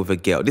could get with a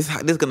girl? This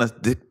is gonna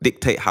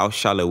dictate how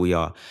shallow we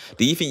are.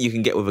 Do you think you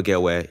can get with a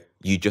girl where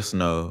you just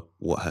know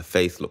what her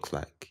face looks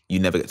like? You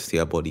never get to see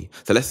her body.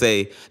 So let's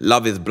say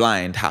Love is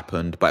Blind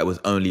happened, but it was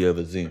only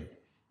over Zoom.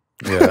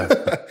 Yeah,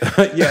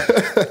 yeah,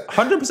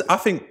 100%.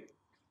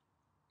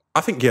 I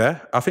think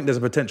there's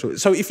a potential.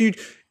 So if you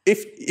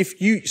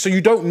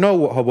don't know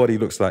what her body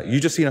looks like, you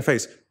just see her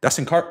face. That's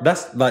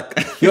like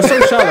you're so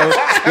shallow.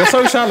 You're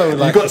so shallow.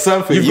 Like, you got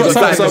something. You've got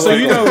something. So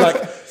you know, like,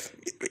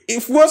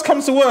 if worse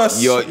comes to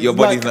worse, your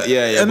body's not.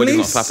 Yeah, your body's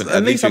not flapping.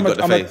 At least you've got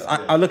the face.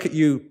 I look at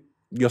you.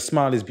 Your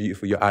smile is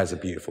beautiful. Your eyes are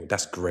beautiful.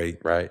 That's great,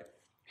 right?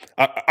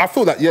 I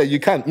feel that, yeah, you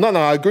can. No,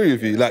 I agree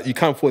with you. Like, you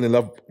can fall in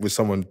love with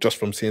someone just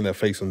from seeing their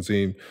face on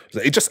Zoom.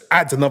 It just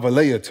adds another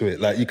layer to it.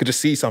 Like, you could just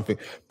see something.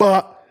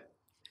 But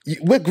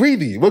we're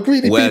greedy. We're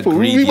greedy people.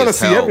 We want to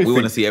see everything. We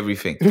want to see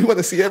everything. We want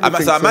to see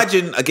everything. So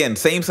imagine, again,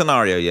 same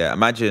scenario, yeah.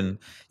 Imagine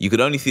you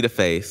could only see the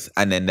face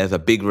and then there's a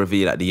big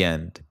reveal at the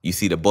end. You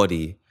see the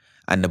body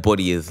and the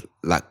body is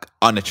like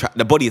unattractive.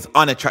 The body is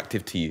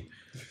unattractive to you.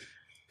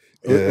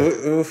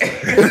 Yeah.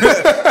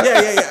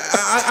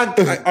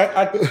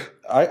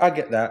 I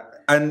get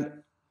that. And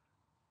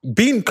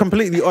being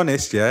completely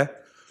honest,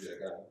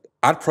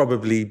 I'd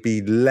probably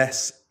be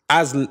lesser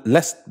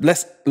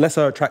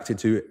attracted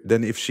to it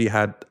than if she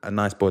had a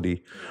nice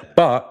body.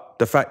 But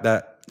the fact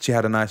that she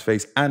had a nice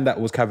face, and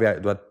that was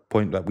caveated by the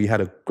point that we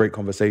had a great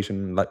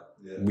conversation, like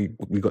we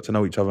got to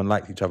know each other and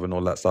liked each other and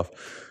all that stuff.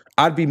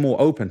 I'd be more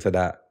open to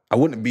that. It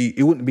wouldn't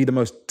be the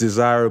most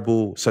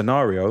desirable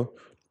scenario,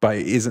 but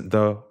it isn't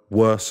the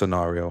worst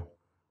scenario.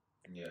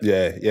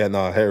 Yeah,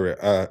 no, I hear it.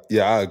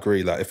 I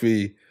agree. Like, if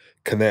we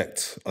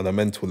connect on a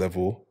mental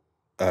level,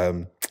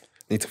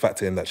 need to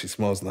factor in that she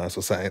smells nice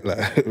or something.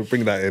 Like,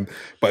 bring that in.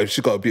 But if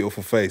she's got a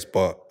beautiful face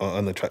but an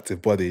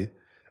unattractive body,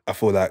 I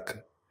feel like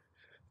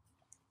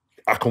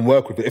I can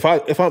work with it.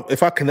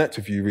 If I connect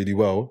with you really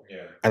well,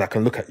 and I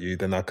can look at you,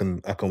 then I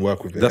can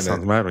work with it. That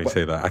sounds mad when you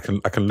say that. I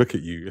can look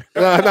at you.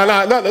 No.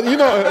 You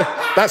know,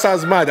 that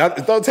sounds mad.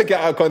 Don't take it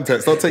out of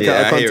context. Don't take it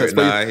out of context.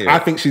 I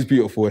think she's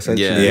beautiful,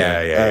 essentially.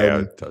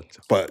 Yeah.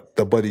 But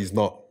the body's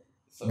not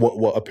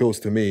what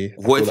appeals to me.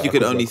 What if you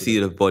could only see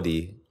the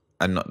body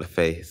and not the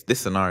face?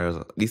 These scenarios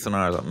are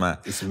mad.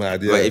 It's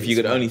mad, yeah. But if you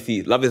could only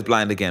see, Love is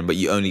Blind again, but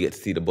you only get to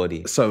see the body.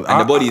 And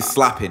the body is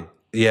slapping.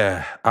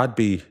 Yeah, I'd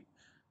be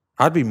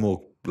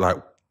more like,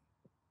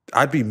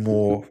 I'd be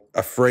more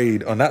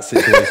afraid on that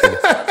situation.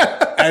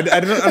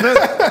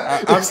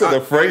 I'm so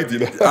afraid, you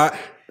know.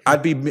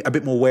 I'd be a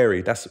bit more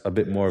wary. That's a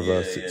bit more of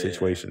a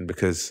situation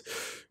because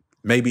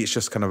maybe it's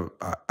just kind of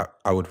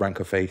I would rank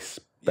a face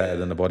better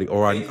than the body,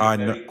 or I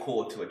know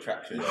core to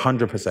attraction.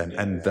 100%,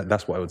 and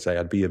that's what I would say.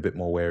 I'd be a bit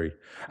more wary,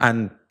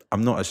 and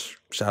I'm not as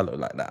shallow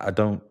like that. I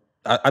don't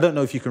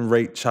know if you can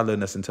rate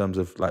shallowness in terms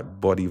of like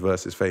body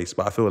versus face,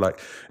 but I feel like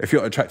if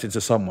you're attracted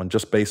to someone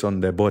just based on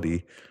their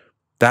body,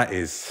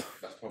 that's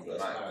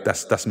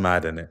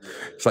mad, isn't it?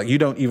 It's like you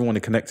don't even want to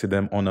connect to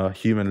them on a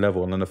human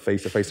level and on a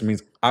face-to-face. It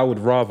means I would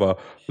rather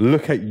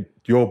look at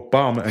your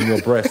bum and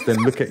your breast than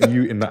look at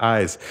you in the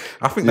eyes.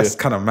 I think that's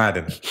kind of mad,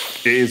 isn't it?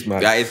 It is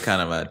mad. That is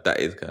kind of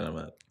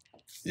mad.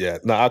 Yeah,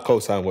 no, I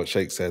co-sign what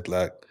Sheikh said.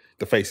 Like,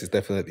 the face is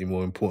definitely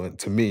more important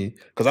to me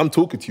because I'm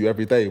talking to you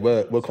every day.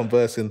 We're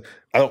conversing.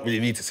 I don't really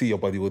need to see your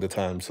body all the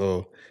time,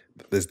 so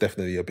there's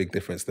definitely a big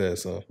difference there.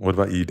 So, what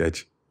about you,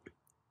 Dej?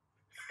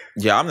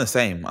 Yeah, I'm the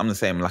same.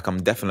 Like,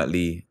 I'm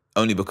definitely,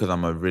 only because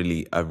I'm a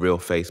real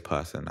face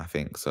person, I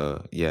think.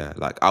 So yeah,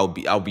 like I'll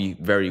be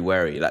very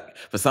wary. Like,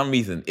 for some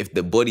reason, if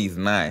the body's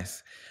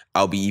nice,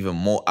 I'll be even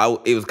more.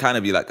 It was kind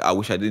of be like, I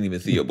wish I didn't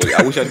even see your body.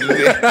 I wish I didn't.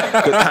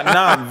 Because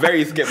now I'm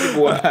very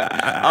skeptical.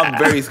 I'm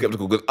very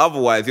skeptical because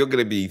otherwise you're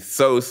gonna be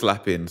so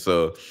slapping.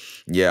 So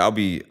yeah, I'll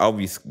be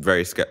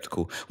very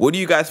skeptical. What do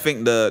you guys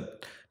think the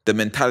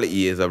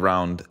mentality is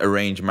around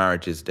arranged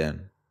marriages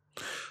then?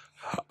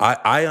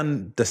 I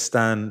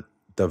understand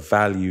the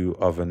value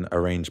of an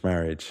arranged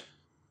marriage.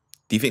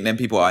 Do you think then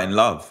people are in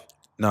love?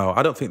 No,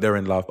 I don't think they're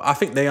in love. I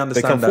think they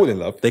understand can that fall in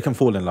love. They can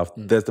fall in love.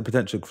 There's the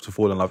potential to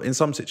fall in love. In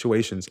some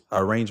situations,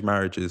 arranged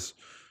marriages,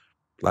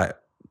 like,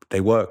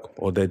 they work,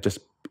 or they're just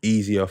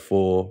easier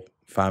for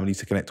families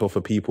to connect, or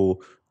for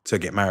people to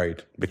get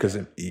married. Because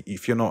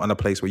if you're not in a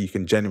place where you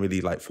can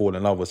genuinely like fall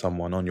in love with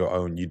someone on your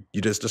own,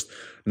 you just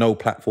no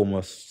platform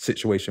or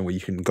situation where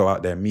you can go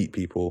out there and meet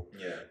people,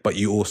 but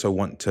you also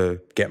want to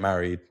get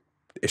married.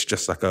 It's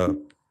just like a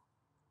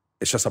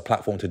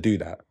platform to do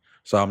that.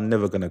 So I'm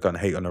never going to go and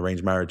hate on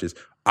arranged marriages.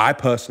 I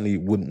personally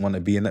wouldn't want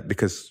to be in it,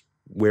 because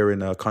we're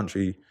in a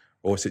country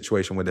or a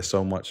situation where there's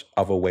so much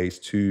other ways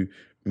to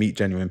meet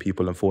genuine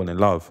people and fall in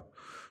love.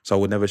 So I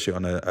would never shit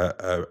on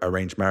a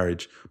arranged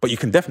marriage. But you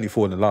can definitely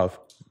fall in love,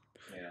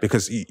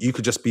 because you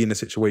could just be in a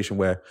situation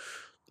where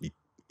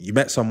you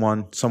met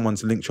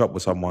someone's linked you up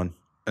with someone,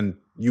 and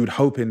you would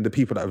hope in the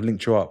people that have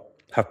linked you up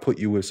have put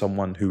you with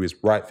someone who is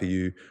right for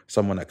you,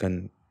 someone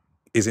that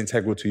is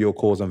integral to your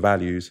cause and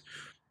values,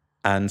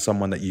 and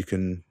someone that you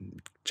can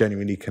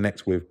genuinely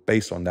connect with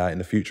based on that in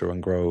the future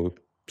and grow.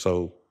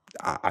 So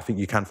I think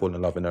you can fall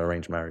in love in an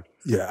arranged marriage.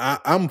 Yeah,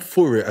 I'm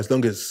for it as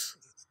long as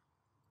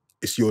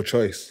it's your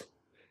choice.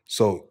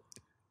 So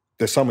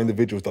there's some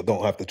individuals that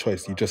don't have the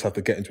choice. You just have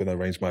to get into an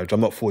arranged marriage.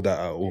 I'm not for that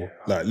at all.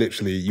 Like,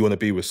 literally, you want to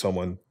be with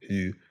someone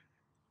who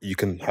you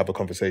can have a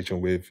conversation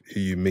with,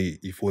 who you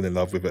meet, you fall in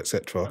love with,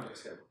 etc.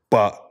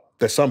 But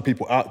there's some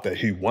people out there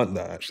who want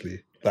that,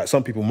 actually. Like,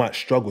 some people might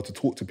struggle to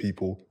talk to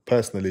people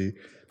personally.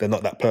 They're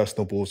not that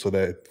personable, so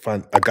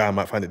a guy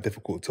might find it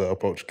difficult to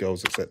approach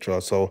girls, etc.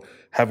 So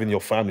having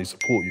your family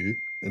support you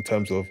in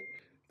terms of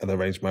an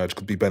arranged marriage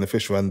could be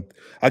beneficial. And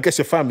I guess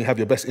your family have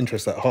your best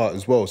interests at heart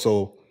as well.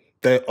 So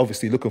they're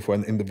obviously looking for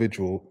an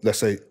individual. Let's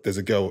say there's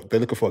a girl, they're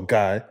looking for a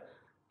guy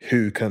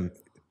who can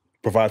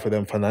provide for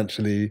them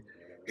financially,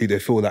 who they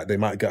feel like they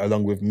might get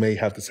along with, may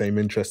have the same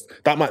interests.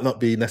 That might not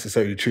be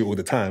necessarily true all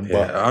the time.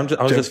 But I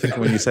was just thinking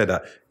when you said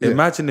that.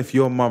 Imagine if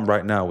your mum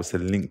right now was to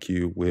link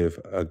you with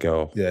a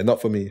girl. Yeah,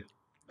 not for me. Do you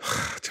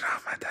know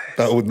how mad that is?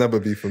 That would never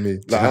be for me.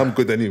 Like, I'm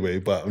good anyway,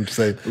 but I'm just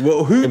saying.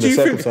 Well, who do you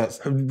think,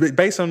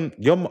 based on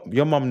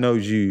your mum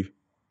knows you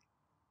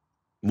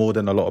more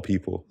than a lot of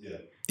people? Yeah.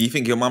 Do you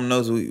think your mum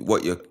knows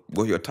what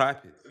your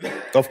type is?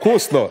 Of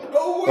course not.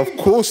 Of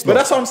course not. But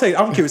that's what I'm saying.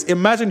 I'm curious.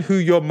 Imagine who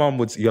your mum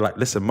would. You're like,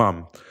 listen,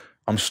 mum,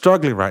 I'm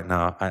struggling right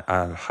now.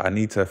 I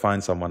need to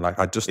find someone. Like,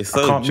 it's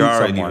so I can't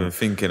jarring meet someone. even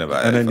thinking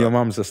about it. And then your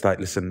mum's just like,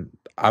 listen,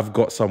 I've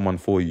got someone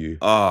for you.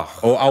 Oh.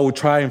 Or I will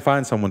try and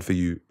find someone for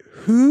you.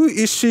 Who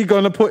is she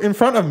going to put in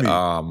front of me?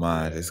 Oh,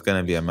 man. It's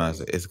going to be a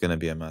mazza. It's going to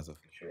be a mazza.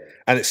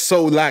 And it's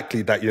so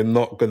likely that you're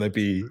not going to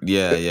be...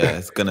 Yeah,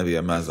 it's going to be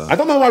a mazza. I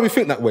don't know why we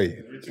think that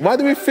way. Why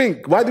do we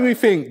think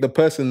the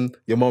person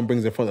your mom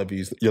brings in front of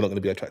you, you're not going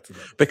to be attracted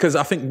to? Because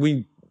I think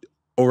we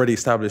already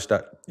established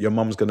that your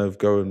mom's going to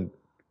go and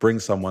bring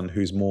someone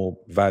who's more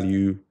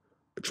value,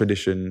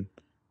 tradition,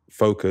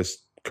 focused,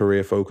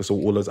 career focused, or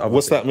all those other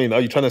What's things. that mean?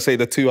 Are you trying to say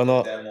the two are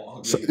not...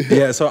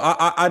 So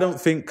I don't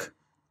think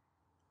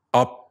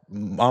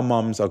our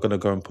mums are going to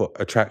go and put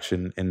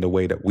attraction in the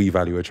way that we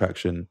value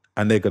attraction,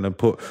 and they're going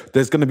to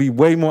there's going to be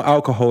way more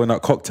alcohol in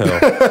that cocktail.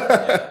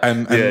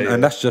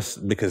 And that's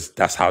just because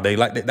that's how they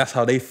like it. That's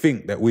how they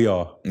think that we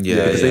are.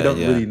 Because they don't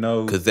really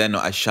know. Because they're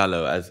not as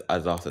shallow as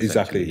us.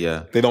 Exactly.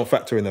 Yeah. They don't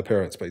factor in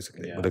appearance,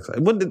 basically. Yeah.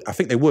 I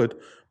think they would,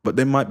 but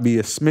there might be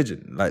a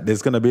smidgen. Like,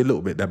 there's going to be a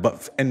little bit there,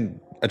 but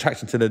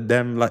attraction to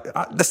them, like,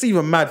 that's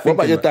even mad. What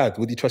about your dad?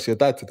 Would you trust your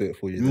dad to do it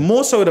for you? Then?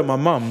 More so than my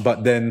mum,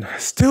 but then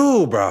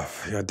still,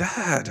 bruv, your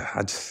dad,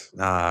 I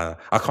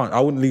can't. I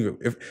wouldn't leave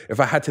it.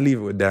 If I had to leave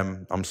it with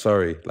them, I'm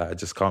sorry. Like,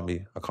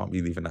 I can't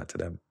be leaving that to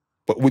them.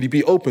 But would you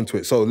be open to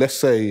it? So let's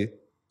say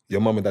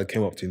your mum and dad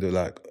came up to you and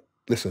they're like,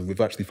 listen,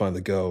 we've actually found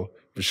a girl.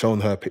 We've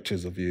shown her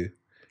pictures of you.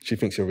 She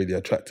thinks you're really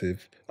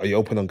attractive. Are you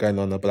open on going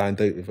on a blind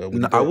date with her?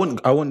 No,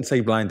 I wouldn't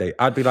say blind date.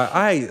 I'd be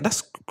like,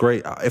 that's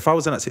great. If I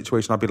was in that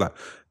situation, I'd be like,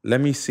 let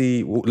me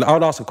see. I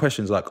would ask her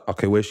questions like,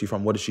 okay, where's she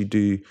from? What does she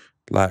do?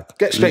 Like,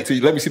 get straight to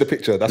you. Let me see the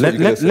picture. That's what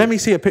you're gonna say. Let me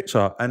see a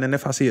picture. And then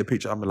if I see a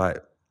picture, I'm like,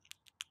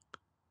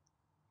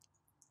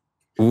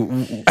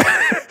 we'll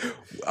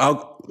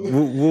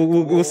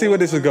see where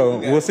this is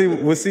going. We'll see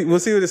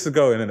where this is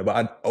going. But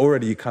I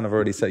already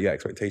set your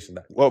expectation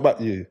that. What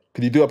about you?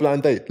 Could you do a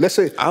blind date? Let's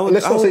say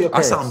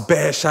I sound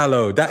bare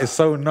shallow. That is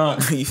so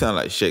nuts. You sound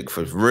like Sheikh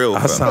for real.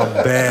 I sound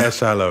bare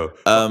shallow.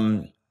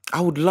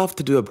 I would love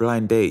to do a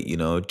blind date,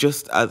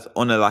 just as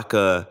on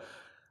a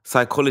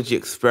psychology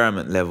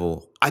experiment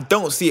level. I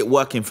don't see it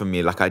working for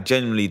me. Like, I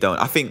genuinely don't.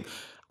 I think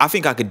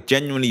I could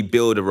genuinely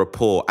build a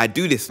rapport. I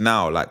do this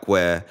now, like,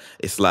 where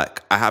it's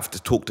like I have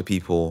to talk to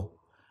people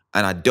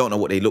and I don't know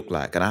what they look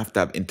like, and I have to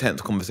have intense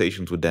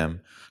conversations with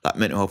them, like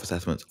mental health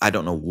assessments. I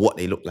don't know what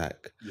they look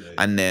like. Yeah.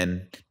 And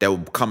then there will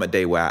come a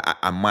day where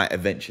I might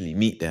eventually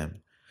meet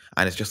them.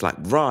 And it's just like,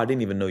 I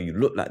didn't even know you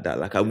looked like that.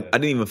 Like, I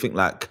didn't even think,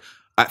 like,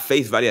 at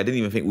face value, I didn't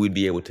even think we'd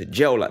be able to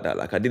gel like that.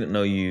 Like, I didn't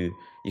know you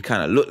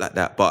kind of look like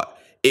that. But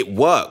it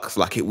works.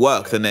 Like, it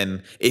works. And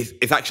then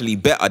it's actually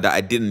better that I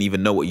didn't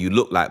even know what you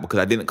look like, because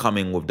I didn't come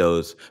in with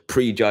those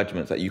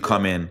prejudgments that you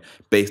come in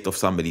based off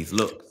somebody's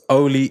looks.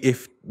 Only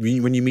if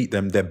when you meet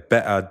them, they're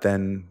better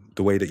than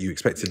the way that you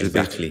expected to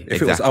Exactly. be.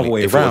 If it was the other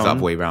way If around, it was the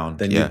other way around,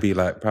 then yeah. you'd be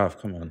like, bruv,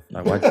 come on.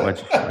 Like, why'd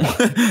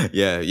you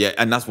Yeah,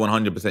 and that's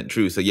 100%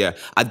 true. So yeah,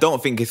 I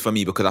don't think it's for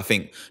me because I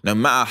think no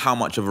matter how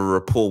much of a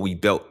rapport we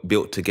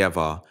built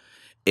together,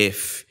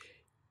 if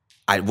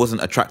I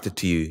wasn't attracted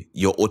to you,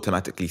 you're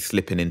automatically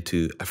slipping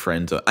into a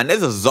friend zone. And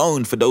there's a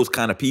zone for those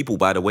kind of people,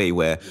 by the way,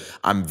 where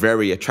I'm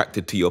very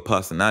attracted to your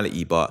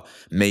personality, but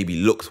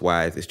maybe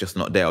looks-wise, it's just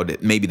not there. Or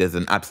maybe there's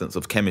an absence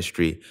of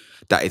chemistry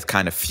that is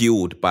kind of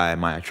fueled by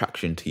my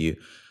attraction to you.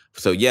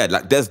 So yeah,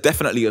 like there's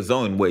definitely a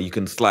zone where you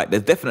can slide.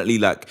 There's definitely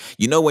like,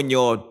 you know, when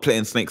you're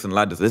playing snakes and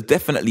ladders, there's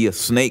definitely a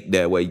snake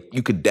there where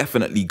you could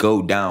definitely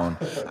go down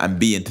and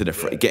be into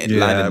the getting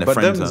land in the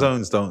friend zone. But them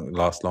zones don't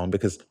last long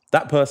because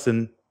that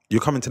person,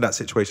 you're coming to that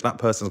situation, that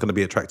person's going to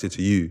be attracted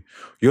to you.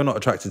 You're not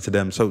attracted to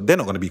them, so they're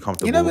not going to be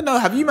comfortable. You never know.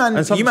 Have you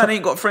man? You man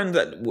ain't got friends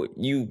that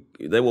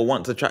they were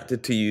once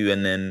attracted to you,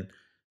 and then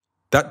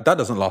that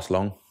doesn't last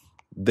long.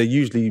 They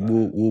usually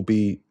will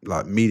be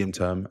like medium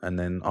term, and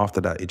then after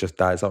that, it just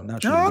dies out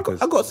naturally. No,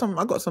 I got some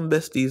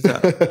besties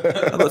that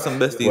I got some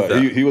besties What,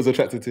 that he was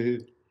attracted to who?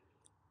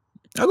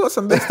 I got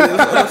some besties.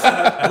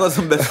 I got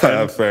some best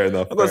friends. Fair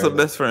enough. I got some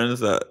best friends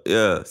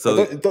that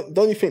So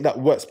don't you think that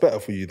works better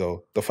for you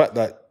though? The fact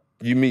that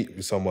you meet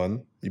with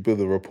someone, you build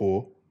a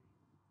rapport,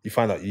 you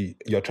find out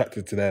you're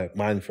attracted to their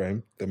mind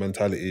frame, their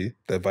mentality,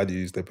 their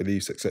values, their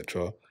beliefs,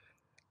 etc.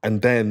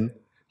 And then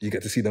you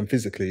get to see them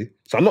physically.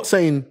 So I'm not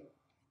saying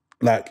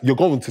like you're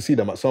going to see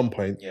them at some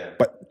point,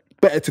 but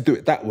better to do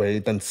it that way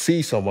than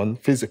see someone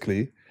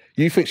physically.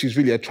 You think she's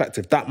really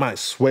attractive, that might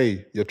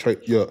sway your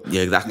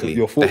exactly.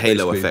 Your thought, the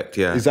halo basically. effect,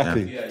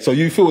 Exactly. Yeah. So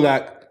you feel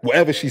like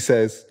whatever she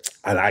says,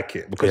 I like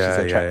it because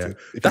she's attractive.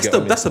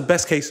 That's the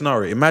best case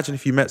scenario. Imagine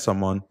if you met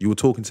someone, you were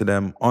talking to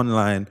them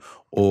online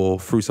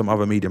or through some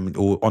other medium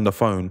or on the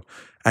phone,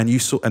 and you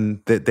saw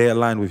they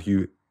aligned with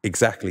you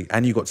exactly,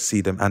 and you got to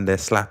see them and they're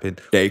slapping.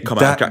 They come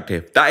out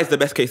attractive. That is the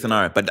best case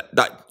scenario, but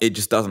that it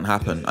just doesn't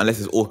happen unless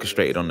it's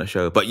orchestrated on the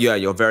show. But yeah,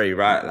 you're very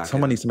right. Like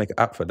someone needs to make an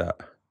app for that.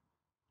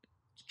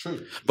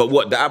 True. But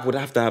what, the app would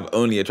have to have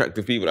only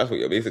attractive people? That's what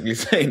you're basically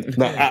saying.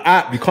 No, an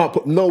app, you can't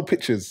put no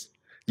pictures.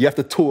 You have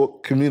to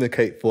talk,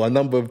 communicate for a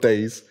number of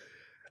days,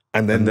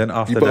 and then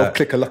after you both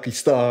click a lucky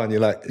star, and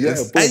you're like, yeah,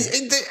 boom.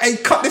 Hey,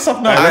 cut this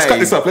off now. Let's cut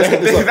this off. Let's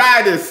cut this off.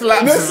 That is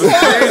slaps.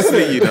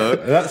 Seriously, you know,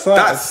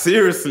 that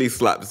seriously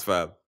slaps,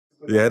 fam.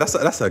 Yeah,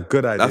 that's a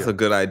good idea. That's a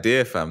good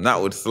idea, fam. That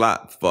would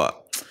slap,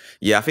 but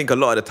yeah, I think a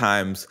lot of the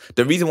times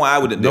the reason why I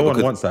wouldn't do it, no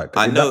one wants that.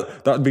 I know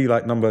that'd be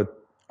like number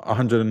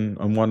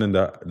 101 in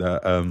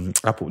the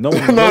Apple. No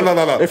one.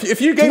 No. If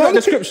you gave that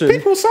description,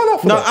 people sign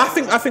up for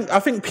that. I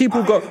think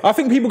people go. I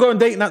think people go on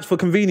dating apps for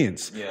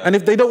convenience, and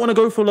if they don't want to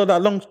go for all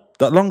that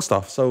long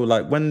stuff. So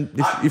like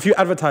if you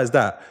advertise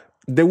that,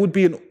 there would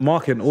be a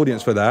market and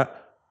audience for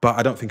that, but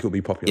I don't think it will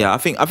be popular. Yeah, I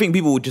think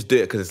people would just do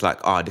it because it's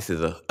like, this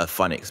is a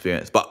fun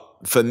experience. But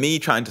for me,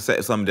 trying to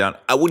settle something down,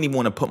 I wouldn't even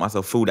want to put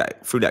myself through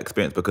that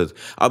experience because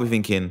I'll be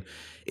thinking,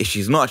 if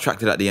she's not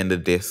attracted at the end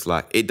of this,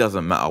 like, it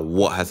doesn't matter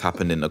what has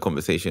happened in the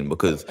conversation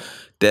because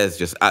there's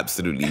just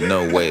absolutely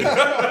no way.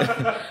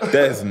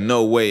 There's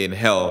no way in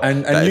hell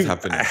that is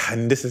happening.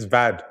 And this is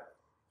bad.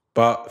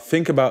 But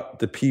think about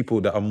the people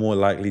that are more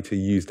likely to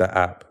use that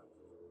app.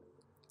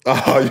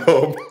 Oh,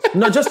 yo.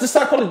 No, just the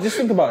psychology. Just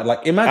think about it.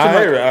 Like, imagine.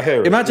 I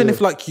hear it. Imagine if,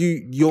 like, you're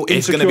insecure.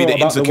 It's going to be the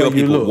insecure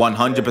people,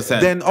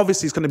 100%. Then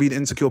obviously it's going to be the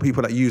insecure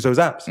people that use those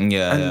apps.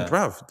 Yeah. And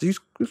bruv,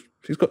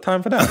 who's got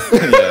time for that?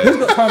 Who's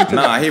got time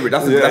to I hear it.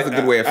 That's a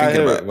good way of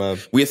thinking about it. Man.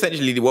 We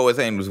essentially, what we're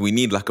saying was we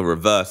need like a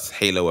reverse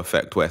halo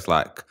effect where it's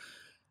like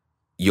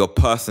your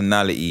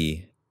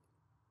personality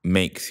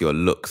makes your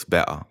looks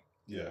better.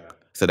 Yeah.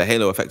 So the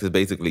halo effect is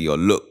basically your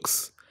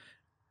looks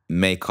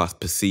make us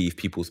perceive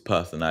people's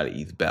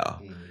personalities better.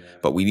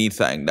 But we need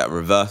something that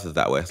reverses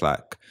that, where it's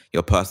like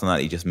your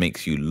personality just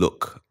makes you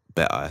look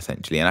better,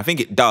 essentially. And I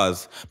think it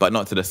does, but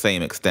not to the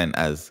same extent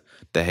as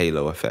the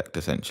halo effect,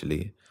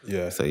 essentially.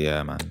 Yeah. So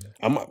yeah, man.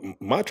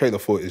 My train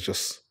of thought is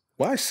just,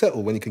 why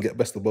settle when you can get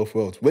best of both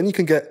worlds? When you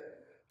can get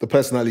the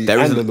personality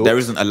and the looks. There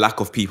isn't a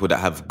lack of people that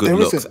have good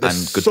looks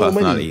and good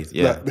personalities.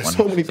 Yeah. There's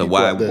so many so people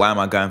out there. why am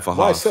I going for half?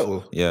 Why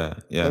settle? Yeah.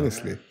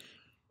 Honestly.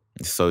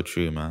 It's so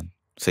true, man.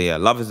 So yeah,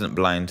 love isn't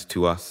blind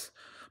to us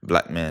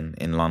black men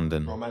in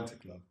London. Romantic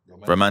love.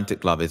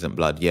 Romantic love isn't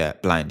blind,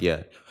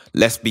 yeah.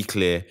 Let's be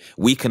clear.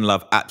 We can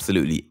love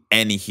absolutely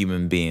any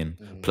human being,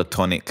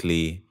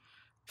 platonically,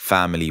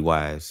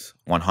 family-wise,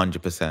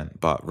 100%.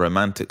 But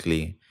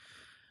romantically,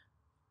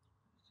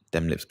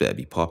 them lips better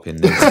be popping.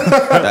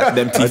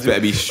 Them teeth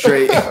better be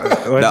straight.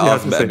 That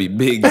ass better be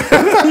big. Them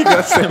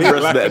breasts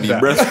better be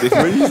breasted.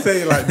 When you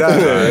say it like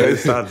that, it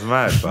sounds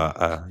mad.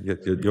 But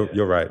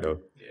you're right, though.